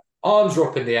fella, arms are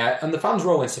up in the air, and the fans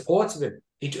were all in support of him.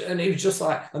 And he was just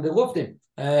like, and they loved him.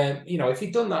 If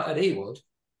he'd done that at Ewood,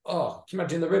 can you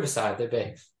imagine the Riverside? They'd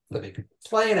be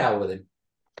playing out with him.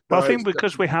 But I think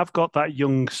because we have got that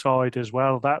young side as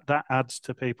well, that adds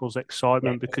to people's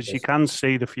excitement, because you can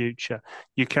see the future.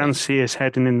 You can see us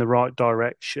heading in the right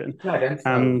direction.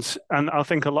 And I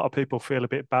think a lot of people feel a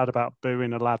bit bad about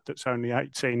booing a lad that's only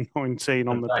 18, 19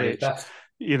 on the pitch.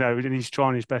 And he's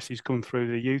trying his best. He's come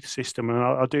through the youth system, and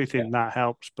I do think that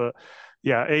helps. But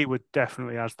yeah, Ewood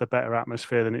definitely has the better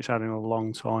atmosphere than it's had in a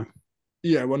long time.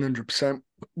 Yeah, 100%.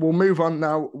 We'll move on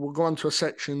now. We'll go on to a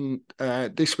section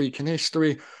this week in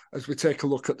history as we take a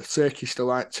look at the Turkish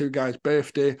Delight Tugay's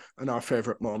birthday and our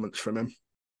favourite moments from him.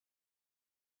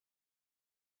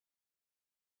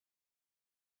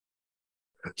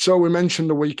 So we mentioned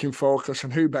the week in focus,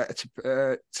 and who better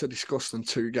to discuss than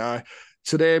Tugay.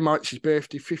 Today marks his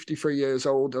birthday, 53 years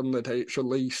old on the date it's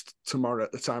released tomorrow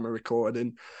at the time of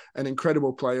recording. An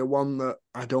incredible player, one that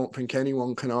I don't think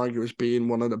anyone can argue as being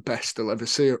one of the best they'll ever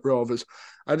see at Rovers.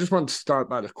 I just want to start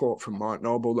by the quote from Mark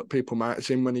Noble that people might have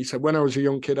seen when he said, when I was a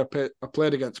young kid, I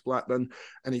played against Blackburn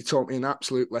and he taught me an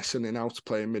absolute lesson in how to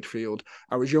play in midfield.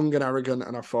 I was young and arrogant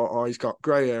and I thought, he's got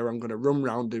grey hair, I'm going to run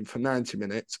round him for 90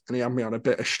 minutes, and he had me on a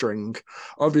bit of string.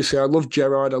 Obviously, I love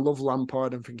Gerrard, I love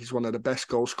Lampard, and think he's one of the best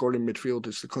goal-scoring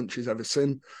midfielders the country's ever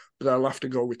seen, but I'll have to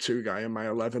go with Tugay in my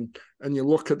 11. And you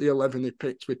look at the 11 he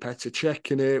picked with Petr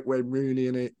Cech in it, Wayne Rooney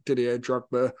in it, Didier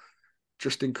Drogba,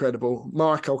 just incredible.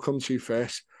 Mark, I'll come to you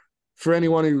first. For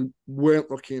anyone who weren't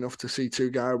lucky enough to see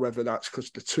Tugay, whether that's because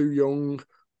they're too young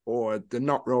or they're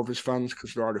not Rovers fans,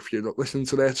 because there are a few that listen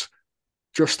to this,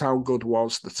 just how good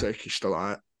was the Turkish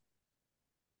delight?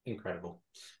 Incredible.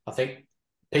 I think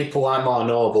people like Martin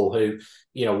Noble, who,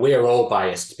 we're all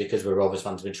biased because we're Rovers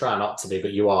fans. We try not to be,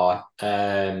 but you are.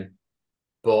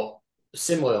 But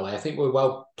similarly, I think we're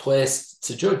well placed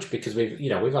to judge because we've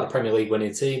had a Premier League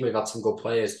winning team, we've had some good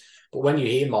players. But when you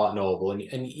hear Martin Noble and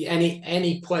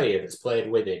any player that's played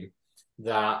with him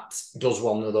that does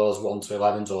one of those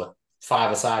 1-11s or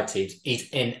five-a-side teams, he's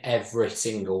in every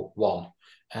single one.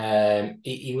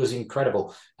 He was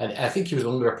incredible, and I think he was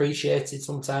underappreciated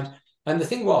sometimes. And the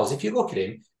thing was, if you look at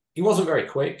him, he wasn't very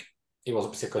quick. He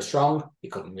wasn't particularly strong. He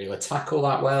couldn't really tackle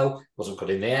that well. He wasn't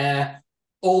good in the air.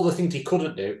 All the things he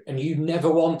couldn't do, and you never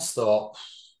once thought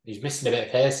he's missing a bit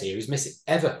of pace here. He's missing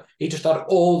ever. He just had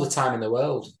all the time in the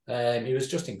world. He was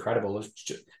just incredible. It was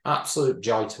just absolute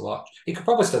joy to watch. He could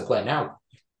probably still play now.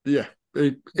 Yeah,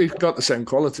 he's got the same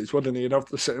qualities, wouldn't he? He'd have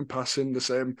the same passing, the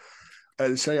same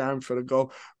aim for the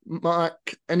goal.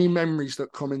 Mark, any memories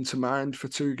that come into mind for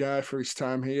Tugay for his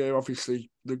time here? Obviously,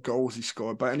 the goals he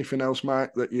scored, but anything else,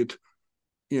 Mark, that you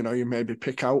maybe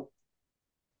pick out?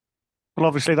 Well,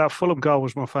 obviously, that Fulham goal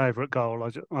was my favourite goal.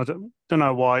 I don't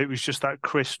know why. It was just that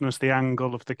crispness, the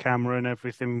angle of the camera and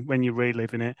everything when you're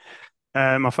reliving it.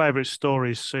 My favourite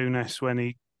story is Souness when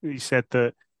he said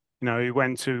that, he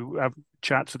went to have a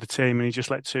chat to the team and he just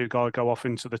let Tugay go off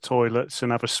into the toilets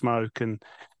and have a smoke and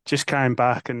just came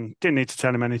back and didn't need to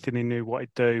tell him anything. He knew what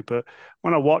he'd do. But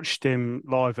when I watched him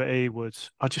live at Ewood,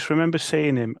 I just remember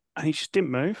seeing him and he just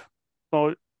didn't move.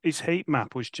 Like, his heat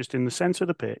map was just in the centre of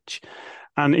the pitch.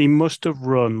 And he must have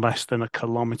run less than a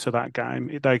kilometre that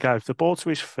game. They gave the ball to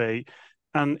his feet,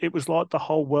 and it was like the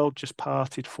whole world just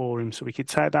parted for him so he could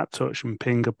take that touch and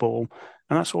ping a ball.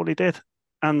 And that's all he did.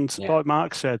 And like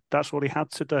Mark said, that's what he had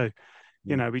to do.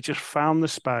 He just found the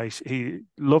space. He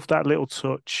loved that little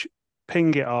touch,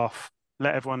 ping it off,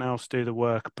 let everyone else do the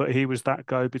work. But he was that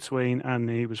go-between, and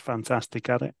he was fantastic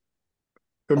at it.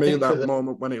 For me, that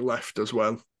moment when he left as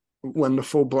well, when the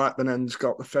full Blackburn end's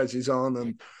got the fezzes on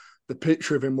and the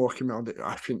picture of him walking around it,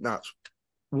 I think that's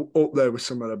up there with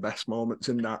some of the best moments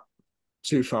in that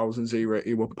 2000s era at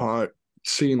Ewood Park.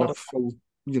 Seeing a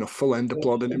full end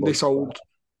applaud in him. This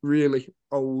really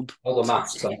old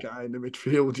guy in the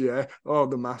midfield, yeah. Oh,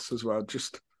 the mass as well.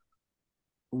 Just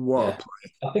what a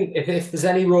player. I think if there's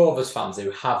any Rovers fans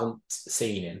who haven't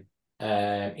seen him,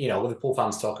 Liverpool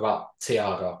fans talk about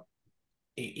Thiago.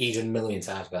 He's a million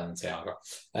times better than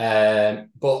Thiago.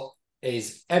 But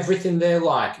is everything they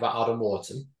like about Adam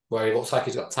Wharton, where he looks like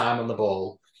he's got time on the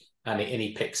ball and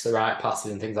he picks the right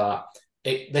passes and things like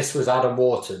that. This was Adam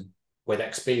Wharton with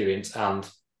experience and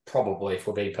probably, if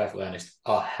we're being perfectly honest,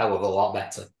 a hell of a lot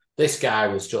better. This guy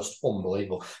was just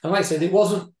unbelievable. And like I said, it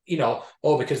wasn't,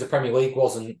 because the Premier League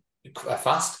wasn't a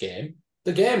fast game.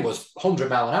 The game was 100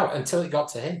 mile an hour until it got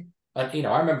to him. And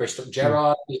I remember he stuck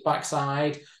Gerrard his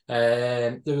backside.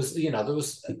 There was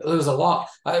a lot.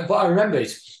 But I remember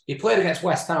he played against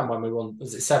West Ham when we won.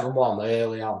 Was it 7-1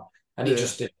 early on? And he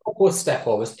just did a couple of step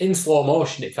overs in slow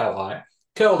motion. It felt like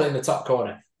curled it in the top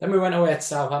corner. Then we went away to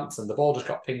Southampton. The ball just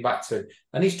got pinged back to him,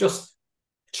 and he's just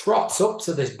trots up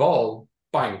to this ball,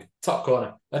 bang, top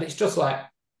corner, and it's just like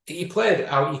he played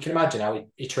how you can imagine how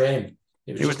he trained.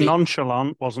 He was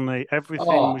nonchalant, wasn't he? Everything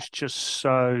was just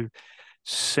so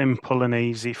simple and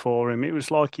easy for him. It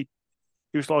was like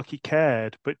he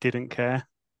cared but didn't care.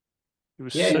 He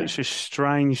was such a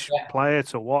strange player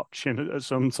to watch at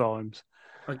sometimes.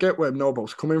 I get where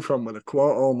Noble's coming from with a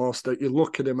quote almost that you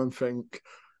look at him and think,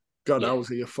 God, how's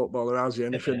he a footballer? How's he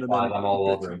anything? And then I'm all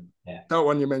over him. That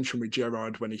one you mentioned with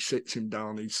Gerrard when he sits him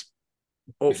down, he's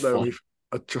up there with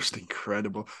just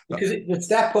incredible. Because the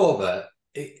step over,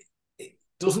 it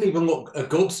doesn't even look a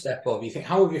good step over. You think,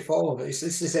 how have you fallen? But this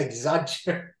is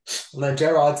exaggerate. And then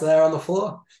Gerrard's there on the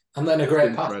floor. And then a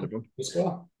great pass.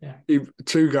 Score. Yeah.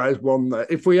 Two guys won there.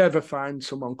 If we ever find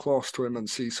someone close to him and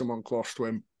see someone close to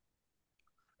him,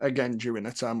 again, during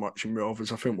a time watching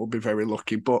Rovers, I think we'll be very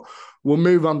lucky. But we'll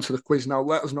move on to the quiz now.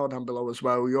 Let us know down below as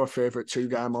well your favourite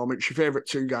Tugay moments, your favourite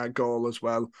Tugay goal as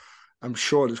well. I'm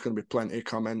sure there's going to be plenty of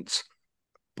comments,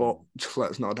 but just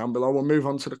let us know down below. We'll move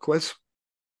on to the quiz.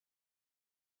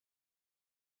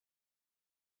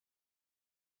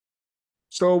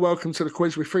 So welcome to the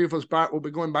quiz. With three of us back, we'll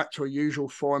be going back to a usual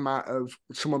format of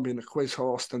someone being the quiz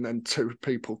host and then two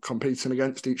people competing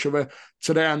against each other.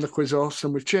 Today I'm the quiz host,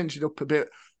 and we've changed it up a bit.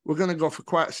 We're going to go for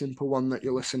quite a simple one that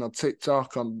you'll listen on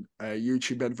TikTok, on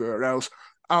YouTube, everywhere else.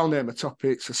 I'll name a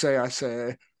topic. So I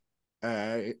say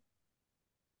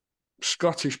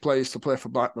Scottish players to play for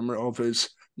Blackburn Rovers.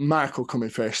 Mark will come in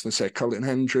first and say Colin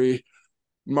Hendry.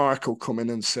 Mark will come in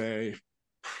and say,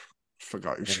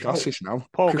 forgot who's Scottish now.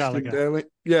 Paul Gallagher. Daly.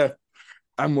 Yeah.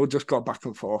 and we'll just go back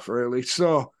and forth, really.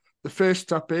 So, the first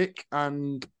topic,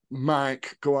 and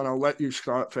Mike, go on, I'll let you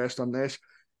start first on this.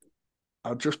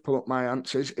 I'll just pull up my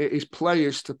answers. It is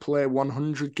players to play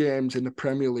 100 games in the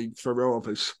Premier League for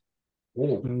Rovers.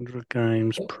 100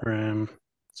 games Prem.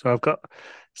 So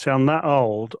I'm that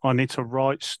old, I need to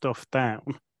write stuff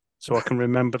down so I can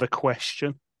remember the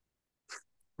question.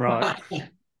 Right.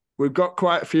 We've got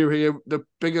quite a few here. The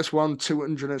biggest one,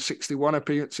 261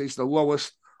 appearances. The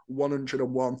lowest,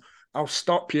 101. I'll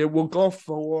stop you.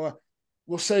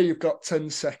 We'll say you've got 10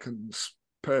 seconds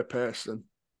per person,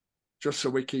 just so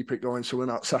we keep it going so we're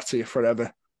not sat here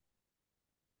forever.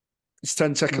 Is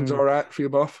 10 seconds all right for you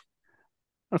both?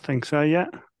 I think so, yeah.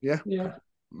 Yeah? Yeah.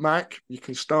 Mike, you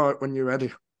can start when you're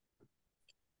ready.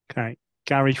 Okay.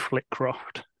 Gary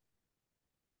Flitcroft.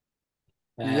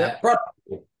 Yep. Brad.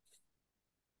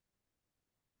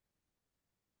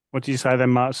 What did you say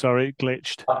then, Mark? Sorry, it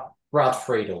glitched. Brad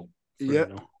Friedel.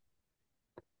 Yep.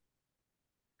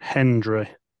 Hendry.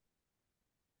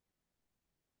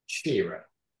 Shearer.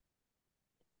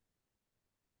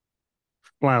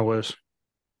 Flowers.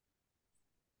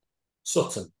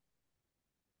 Sutton.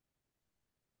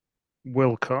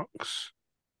 Wilcox.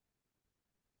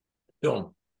 Dunn.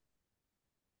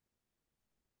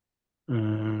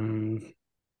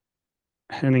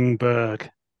 Henningberg.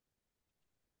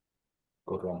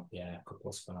 Good one. Yeah, good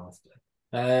plus for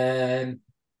I'm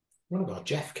going to go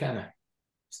Jeff Kenner.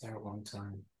 Was there at one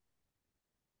time?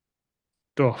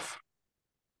 Duff.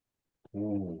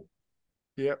 Ooh.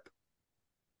 Yep.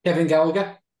 Kevin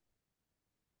Gallagher.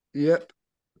 Yep.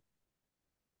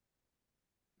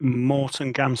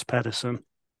 Morton Gams Pedersen.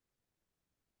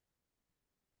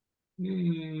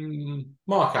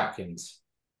 Mark Atkins.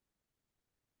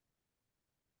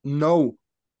 No.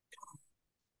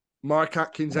 Mark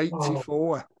Atkins,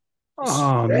 84.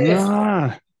 Oh,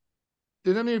 no.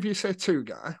 Did any of you say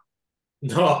Tugay?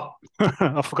 No.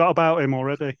 I forgot about him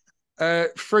already.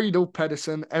 Friedel,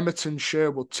 Pedersen, Emerton,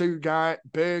 Sherwood, Tugay,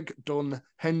 Berg, Dunn,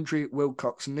 Hendry,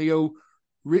 Wilcox, Neil,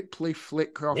 Ripley,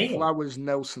 Flitcroft, Flowers,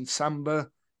 Nelson, Samba,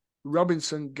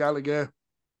 Robinson, Gallagher,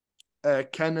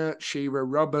 Kenner, Shearer,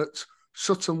 Roberts,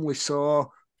 Sutton, Wisaw,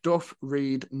 Duff,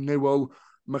 Reed, Newell,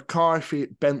 McCarthy,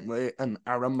 Bentley, and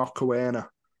Aaron Mokoena.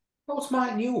 What's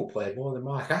Mike Newell played more than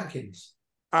Mark Atkins?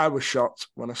 I was shocked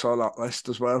when I saw that list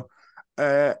as well.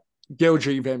 Gil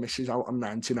Give misses out on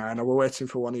 99. I was waiting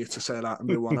for one of you to say that and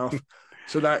move one off.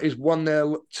 So that is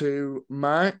 1-0 to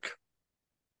Mike.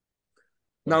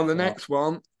 Now, the next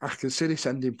one, I can see this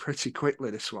ending pretty quickly,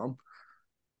 this one.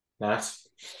 Nice.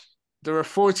 There are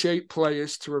 48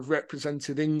 players to have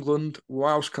represented England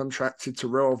whilst contracted to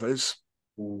Rovers.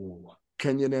 Ooh.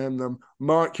 Can you name them?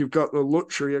 Mark, you've got the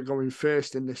luxury of going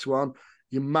first in this one.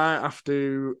 You might have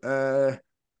to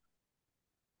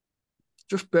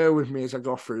just bear with me as I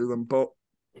go through them, but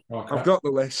okay. I've got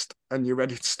the list and you're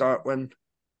ready to start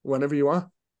whenever you are.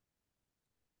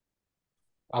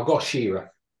 I've got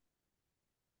Shearer.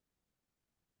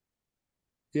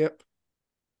 Yep.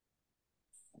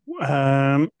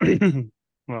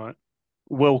 Right.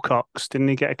 Wilcox, didn't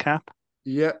he get a cap?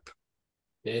 Yep.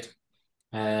 Did.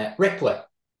 Ripley.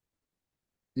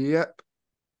 Yep.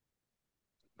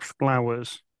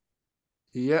 Flowers.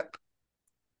 Yep.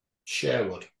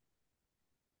 Sherwood.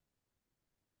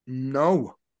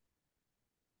 No.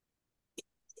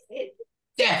 It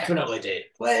definitely did.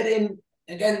 Played in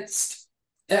against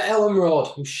Ellen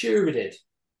Road. I'm sure he did.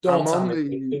 I'm on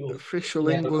the official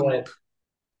England.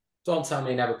 Don't tell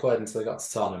me he never played until he got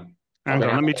to Tottenham. Hang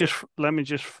on, let me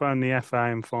just phone the FA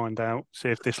and find out, see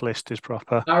if this list is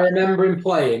proper. I remember him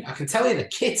playing. I can tell you the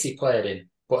kit he played in.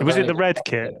 But was it the red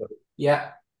kit? Yeah.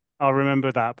 I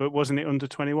remember that, but wasn't it under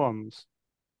 21s?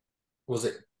 Was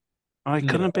it? It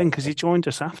couldn't have been because he joined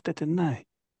us after, didn't he?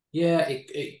 Yeah,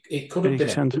 it could have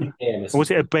been. Or was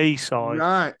it a B side?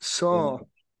 Right, so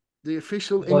the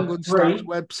official England Stats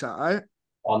website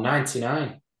on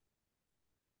 99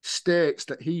 states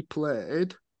that he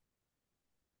played.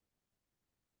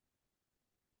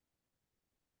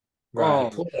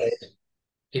 Right,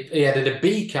 he had a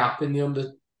B cap in the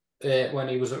under when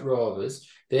he was at Rovers.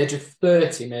 The age of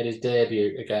 30, made his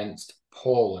debut against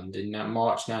Poland in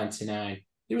March 99.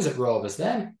 He was at Rovers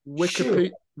then.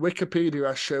 Wikipedia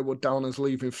has Sherwood down as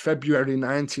leaving February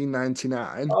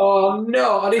 1999. Oh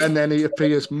no! And then he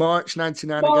appears March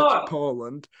 99 against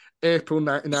Poland, April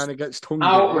 99 against Hungary.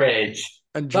 Outrage.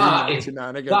 And June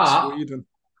 99 against Sweden.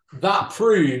 That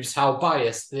proves how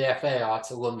biased the FA are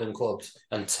to London clubs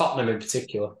and Tottenham in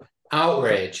particular.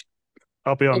 Outrage.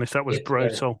 I'll be honest, that was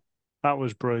brutal. That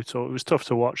was brutal. It was tough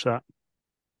to watch that.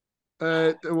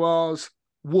 There was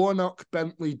Warnock,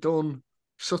 Bentley, Dunn,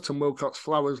 Sutton, Wilcox,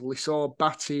 Flowers, Lissaw,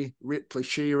 Batty, Ripley,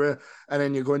 Shearer, and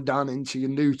then you're going down into your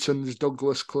Newtons,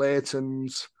 Douglas,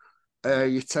 Claytons,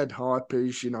 your Ted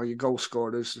Harpers, your goal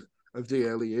scorers of the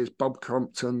early years, Bob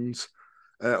Cromptons,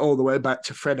 all the way back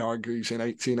to Fred Hargreaves in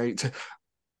 1880.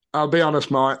 I'll be honest,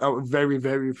 Mike, that was very,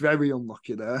 very, very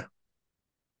unlucky there.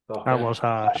 That was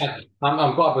harsh.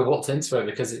 I'm glad we looked into it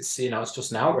because it's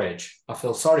just an outrage. I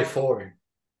feel sorry for him.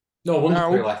 No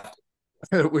wonder he left.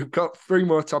 We've got 3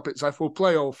 more topics left. We'll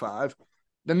play all 5.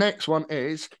 The next one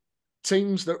is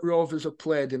teams that Rovers have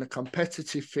played in a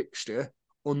competitive fixture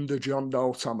under John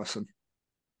Dole Thomason.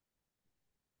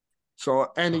 So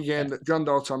any game that John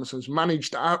Dole Thomason's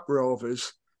managed at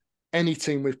Rovers, any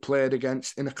team we've played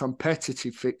against in a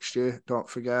competitive fixture, don't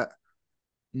forget,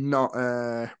 not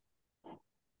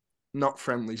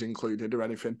friendlies included or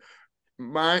anything.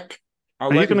 Mike,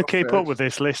 are you going to keep up with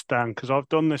this list, Dan? Because I've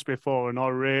done this before and I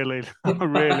really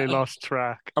lost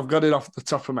track. I've got it off the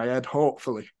top of my head,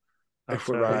 hopefully, if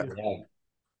we're right.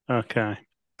 Yeah. Okay.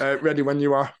 Ready when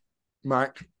you are,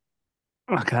 Mike.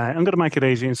 Okay, I'm going to make it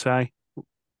easy and say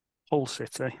Hull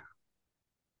City.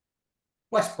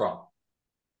 West Brom.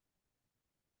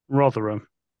 Rotherham.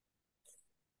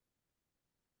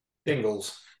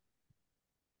 Dingles.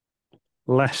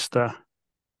 Leicester.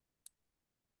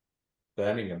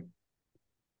 Birmingham.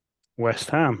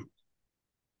 West Ham.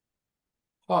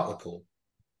 Hartlepool.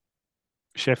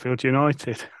 Sheffield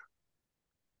United.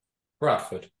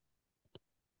 Bradford.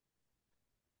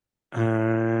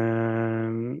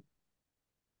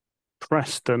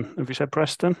 Preston. Have you said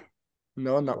Preston?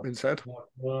 No, not been said.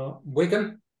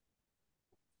 Wigan.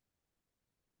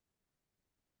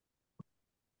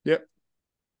 Yep.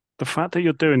 The fact that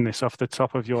you're doing this off the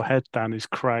top of your head, Dan, is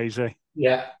crazy.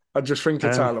 Yeah. I just think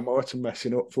of Tyler Morton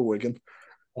messing up for Wigan.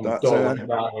 Back.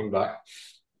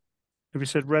 Have you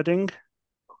said Reading?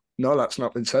 No, that's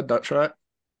not been said. That's right.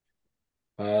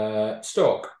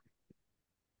 Stoke.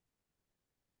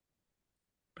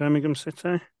 Birmingham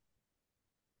City.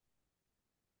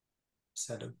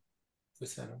 Said him.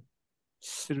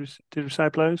 Did we say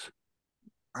Blues?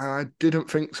 I didn't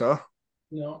think so.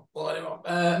 No.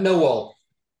 Millwall.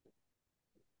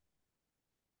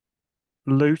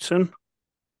 Luton.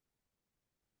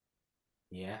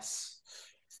 Yes.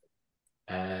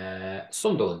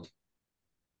 Sunderland.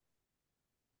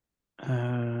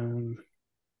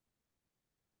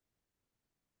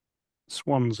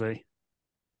 Swansea.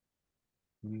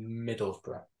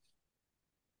 Middlesbrough.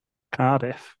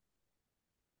 Cardiff.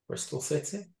 Bristol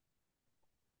City.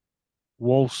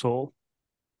 Walsall.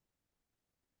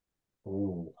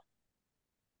 Ooh.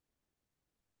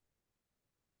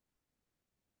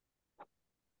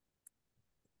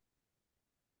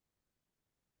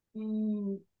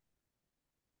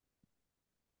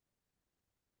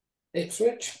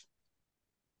 Ipswich?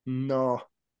 No.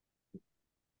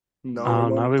 Oh,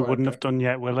 no, he wouldn't have done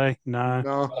yet, will he?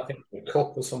 No. I think a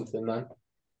cup or something then.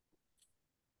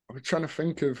 I'm trying to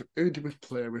think of who did we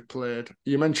play? We played.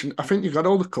 You mentioned. I think you got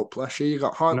all the cup last year. You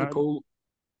got Hartlepool,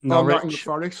 Norwich,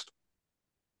 Forest.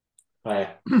 Oh,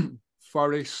 yeah.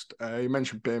 Forest. You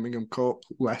mentioned Birmingham Cup,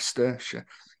 Leicester.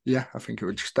 Yeah, I think it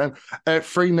was just them.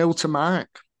 3-0 to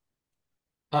Mike.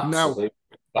 Absolute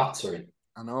battering.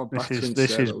 I know, battering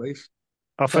this is at least.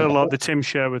 I feel like the Tim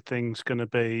Sherwood thing's going to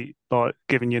be like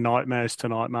giving you nightmares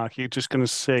tonight, Mark. You're just going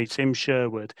to see Tim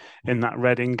Sherwood in that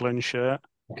red England shirt.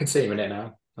 I can see him in it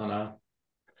now. I know.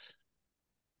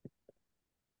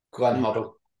 Glenn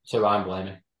Hoddle, so I'm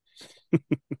blaming. It's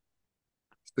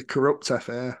the corrupt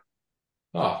FA.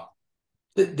 Oh,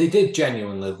 they did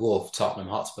genuinely love Tottenham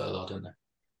Hotspur, though, didn't they?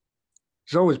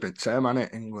 It's always been same,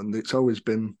 hasn't it, England? It's always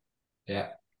been. Yeah.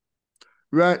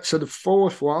 Right, so the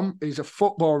fourth one is a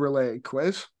football-related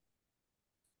quiz.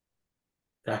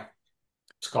 Okay.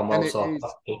 It's gone well so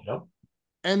far.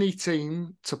 Any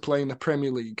team to play in the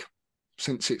Premier League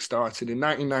since it started in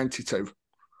 1992.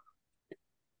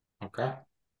 Okay. I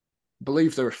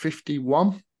believe there are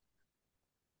 51.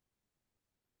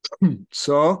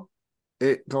 So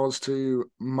it goes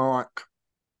to Mark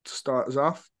to start us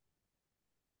off.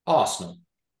 Arsenal.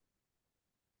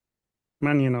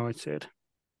 Man United.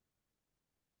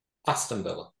 Aston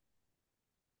Villa.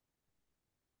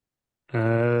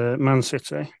 Man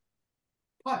City.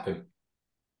 Piping.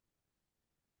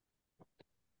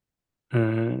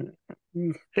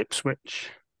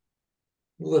 Ipswich.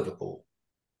 Liverpool.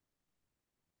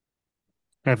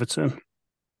 Everton.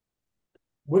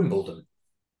 Wimbledon.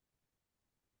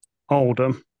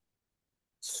 Oldham.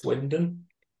 Swindon.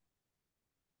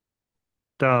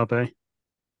 Derby.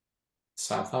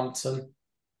 Southampton.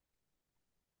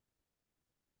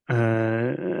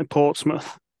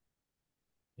 Portsmouth.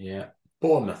 Yeah.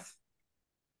 Bournemouth.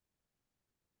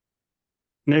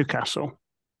 Newcastle,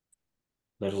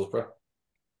 Middlesbrough,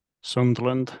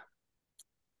 Sunderland,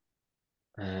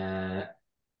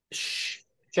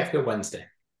 Sheffield Wednesday,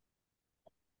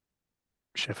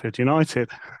 Sheffield United,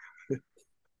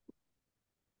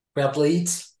 we had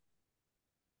Leeds,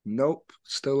 Nope.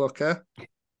 Still okay.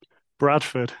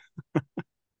 Bradford,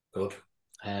 good.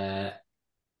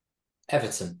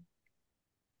 Everton.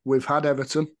 We've had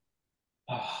Everton.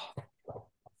 Oh,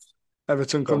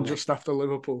 Everton come Go on. just after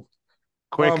Liverpool.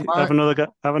 quick, Oh, have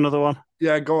another one,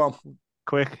 Yeah, go on.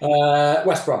 quick.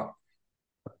 West Brom,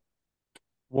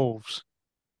 Wolves,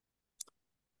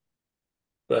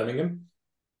 Birmingham,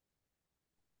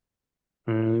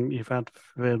 you've had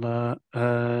Villa,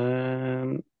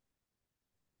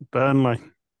 Burnley.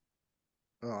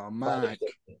 Oh, Cardiff Mike.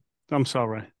 City. I'm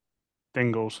sorry,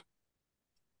 Dingles.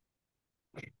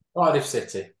 Cardiff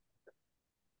City.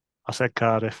 I said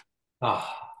Cardiff.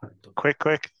 Ah, Quick.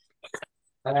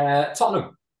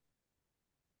 Tottenham.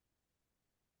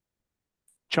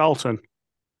 Charlton,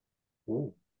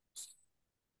 Ooh.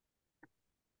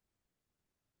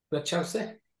 Chelsea.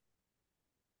 I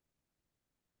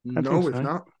No, think we've so.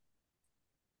 not.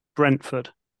 Brentford,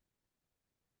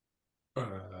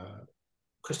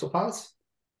 Crystal Palace.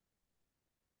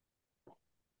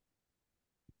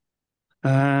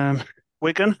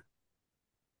 Wigan.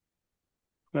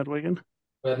 We had Wigan.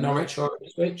 We had No. Norwich or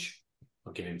Ipswich.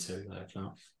 I'll give him two there if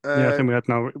not. Yeah, I think we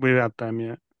had them.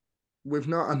 Yeah, We've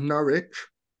not had Norwich.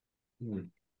 Hmm.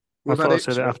 We've I had thought I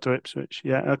said it Ipswich. after Ipswich.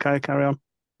 Yeah, okay, carry on.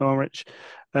 Norwich,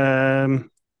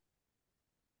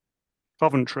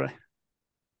 Coventry,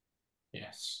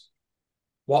 Yes.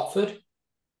 Watford.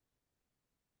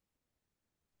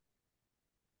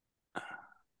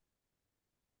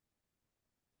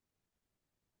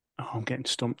 Oh, I'm getting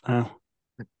stumped now.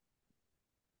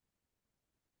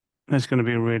 There's going to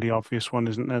be a really obvious one,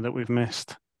 isn't there, that we've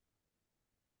missed?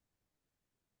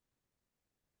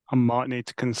 I might need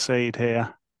to concede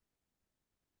here.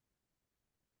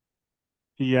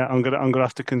 Yeah, I'm gonna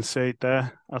have to concede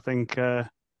there. I think we're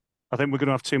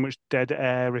gonna have too much dead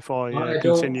air if I I don't.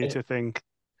 continue to think.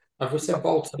 Have we said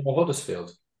Bolton or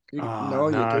Huddersfield? Oh No,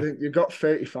 you no. didn't. You got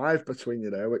 35 between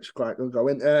you there, which is quite good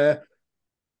going.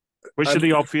 Which are And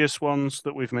the obvious ones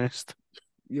that we've missed?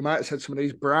 you might have said some of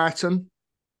these. Brighton.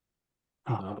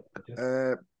 Oh, No.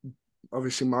 Uh,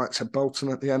 Obviously, might have said Bolton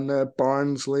at the end there.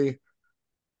 Barnsley.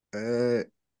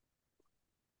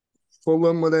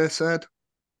 Fulham, were they said?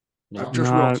 No. I've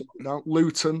just no, wrote it down.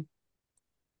 Luton.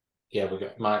 Yeah, we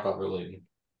got Mike got Luton.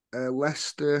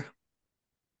 Leicester.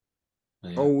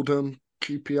 Yeah. Oldham.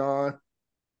 QPR.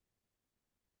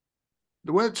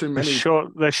 There weren't too many.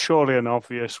 there's surely an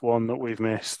obvious one that we've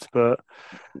missed, but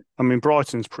I mean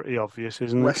Brighton's pretty obvious,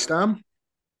 isn't it? West Ham.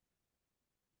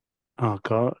 Oh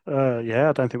God, yeah,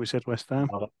 I don't think we said West Ham.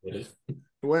 Oh, that's what it is. There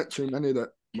weren't too many that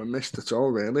were missed at all,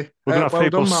 really. We're gonna have Well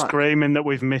people done, Mark. screaming that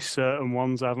we've missed certain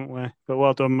ones, haven't we? But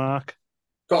well done, Mark.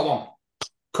 Got one.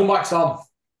 Come back, Tom.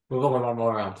 We'll go one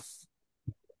more round.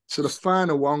 So the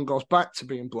final one goes back to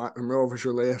being Blackburn Rovers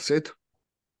related.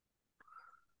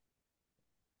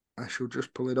 I shall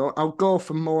just pull it out. I'll go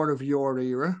for more of your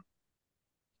era.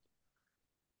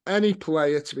 Any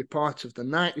player to be part of the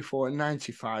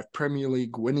 94-95 Premier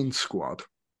League winning squad.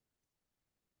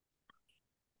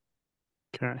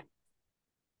 Okay.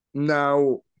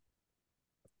 Now,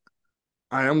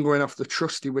 I am going off the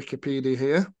trusty Wikipedia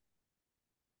here.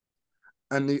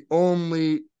 And the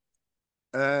only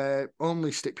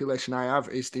stipulation I have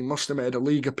is they must have made a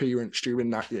league appearance during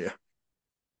that year.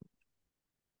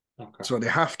 Okay. So they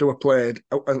have to have played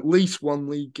at least one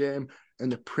league game in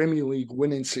the Premier League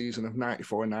winning season of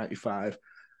 94-95.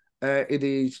 It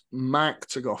is Mike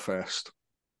to go first.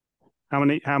 How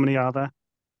many are there?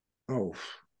 Oh,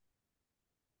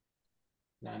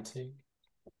 19.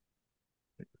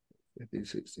 15,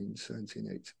 16, 17,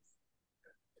 18.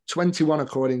 21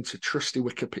 according to trusty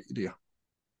Wikipedia.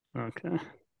 Okay.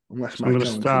 Unless So my I'm going to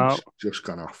counting's start. just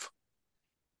gone off.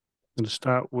 I'm going to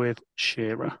start with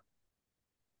Shearer,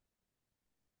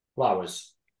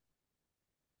 Flowers.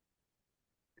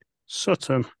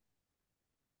 Sutton,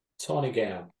 Tony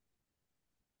Gale.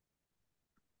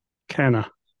 Kenner,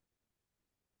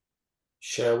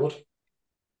 Sherwood.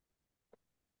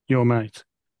 your mate,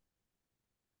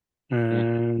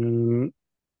 Mm.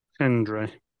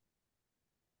 Hendry,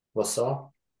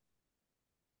 Lassar.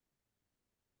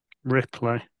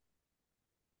 Ripley,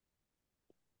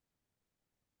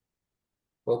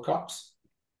 Wilcox.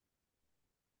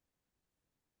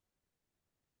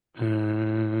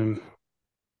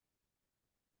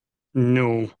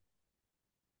 Newell,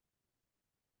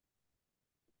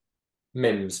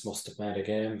 Mims must have made a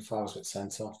game. Flowers got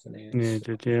sent off, didn't he? yeah,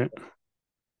 did you?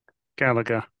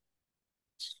 Gallagher.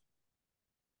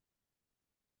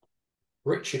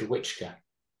 Richard Witchker.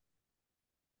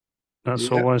 That's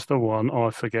Yeah. always the one I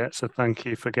forget, so thank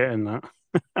you for getting that.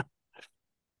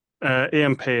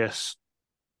 Ian Pearce.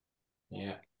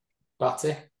 Yeah.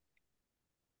 Batty.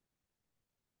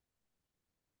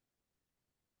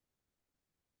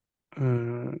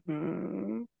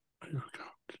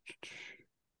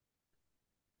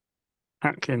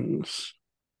 Atkins.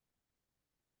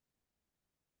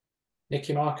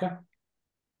 Nicky Marker.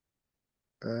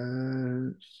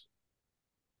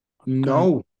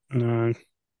 No. No.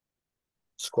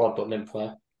 Squad but didn't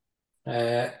play.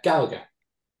 Gallagher.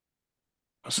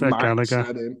 I said Mike Gallagher.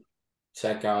 said him.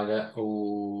 Said Gallagher.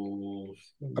 Ooh.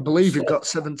 I believe you've got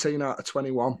 17 out of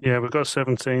 21. Yeah, we've got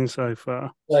 17 so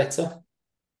far. Slater.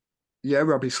 Yeah,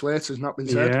 Robbie Slater's not been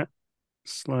said. Yeah,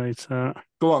 Slater.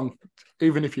 Go on.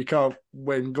 Even if you can't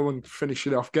win, go and finish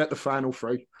it off. Get the final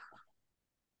three.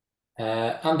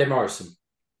 Andy Morrison.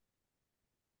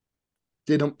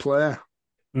 Didn't play.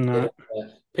 No.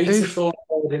 Peter Thorne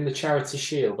played in the Charity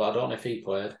Shield, but I don't know if he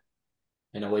played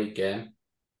in a league game.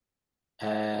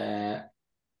 No.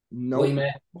 Lee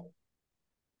May.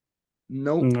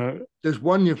 Nope. No. There's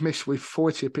one you've missed with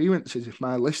 40 appearances, if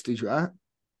my list is right.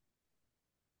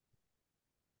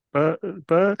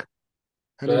 Berg?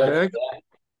 Henry Berg.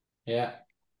 Yeah.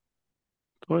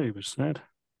 Thought he was said.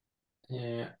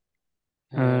 Yeah.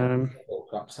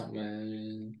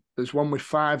 There's one with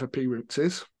 5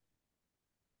 appearances.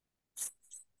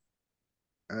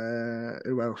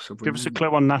 Who else have we? Give us a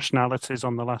clue on nationalities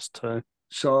on the last two.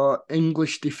 So,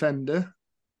 English defender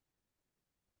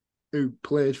who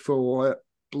played for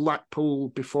Blackpool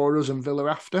before us and Villa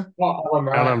after. Alan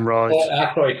Wright. Alan Wright.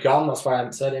 I thought he'd gone, that's why I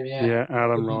haven't said him yet. Yeah,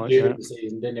 Alan Wright. Yeah. The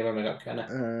season, didn't he, when we got Kenny?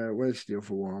 Where's the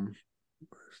other one?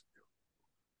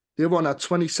 The other one had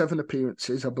 27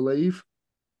 appearances, I believe.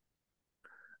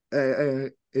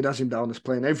 It has him down as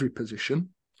playing every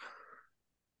position.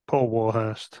 Paul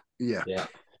Warhurst. Yeah.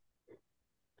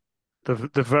 The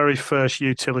very first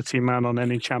utility man on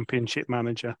any Championship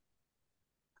manager.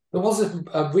 There was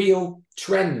a real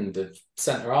trend of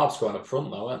centre halves going up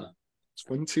front, though, weren't there?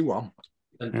 21.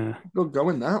 Yeah. Good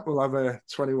going, that. We'll have a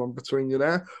 21 between you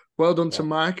there. Well done to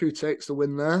Mike, who takes the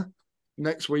win there.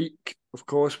 Next week, of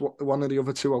course, one of the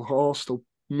other two will host. They'll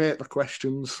make the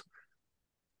questions.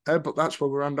 But that's where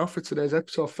we'll end off for today's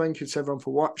episode. Thank you to everyone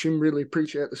for watching. Really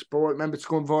appreciate the support. Remember to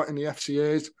go and vote in the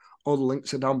FCAs. All the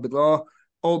links are down below.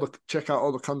 Check out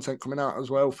all the content coming out as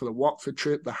well for the Watford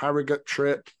trip, the Harrogate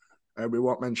trip. We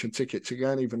won't mention tickets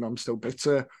again, even though I'm still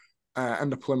bitter.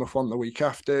 And the Plymouth one the week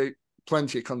after.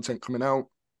 Plenty of content coming out.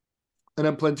 And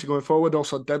then plenty going forward.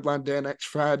 Also, deadline day next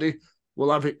Friday.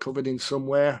 We'll have it covered in some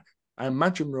way. I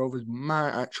imagine Rovers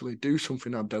might actually do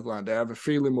something on deadline day. I have a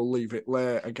feeling we'll leave it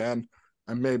late again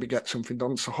and maybe get something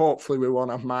done. So hopefully we won't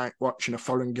have Mike watching a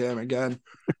foreign game again,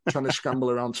 trying to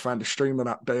scramble around to find a stream of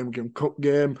that Birmingham Cup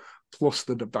game, plus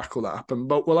the debacle that happened.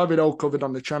 But we'll have it all covered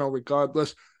on the channel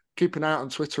regardless. Keep an eye out on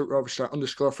Twitter at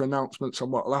 @Roverstart_ for announcements on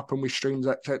what will happen with streams,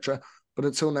 etc. But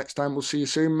until next time, we'll see you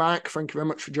soon. Mike, thank you very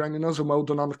much for joining us and well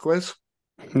done on the quiz.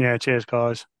 Yeah, cheers,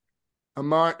 guys. And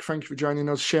Mark, thank you for joining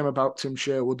us. Shame about Tim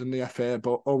Sherwood and the FA,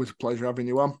 but always a pleasure having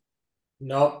you on.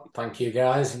 No, thank you,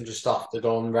 guys. I'm just off to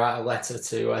go and write a letter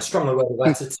to, a strongly worded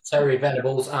letter to Terry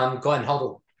Venables and Glenn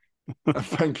Hoddle. And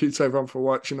thank you to everyone for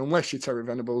watching. Unless you're Terry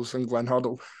Venables and Glenn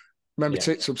Hoddle, remember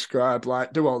to hit subscribe,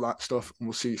 like, do all that stuff, and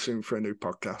we'll see you soon for a new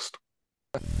podcast.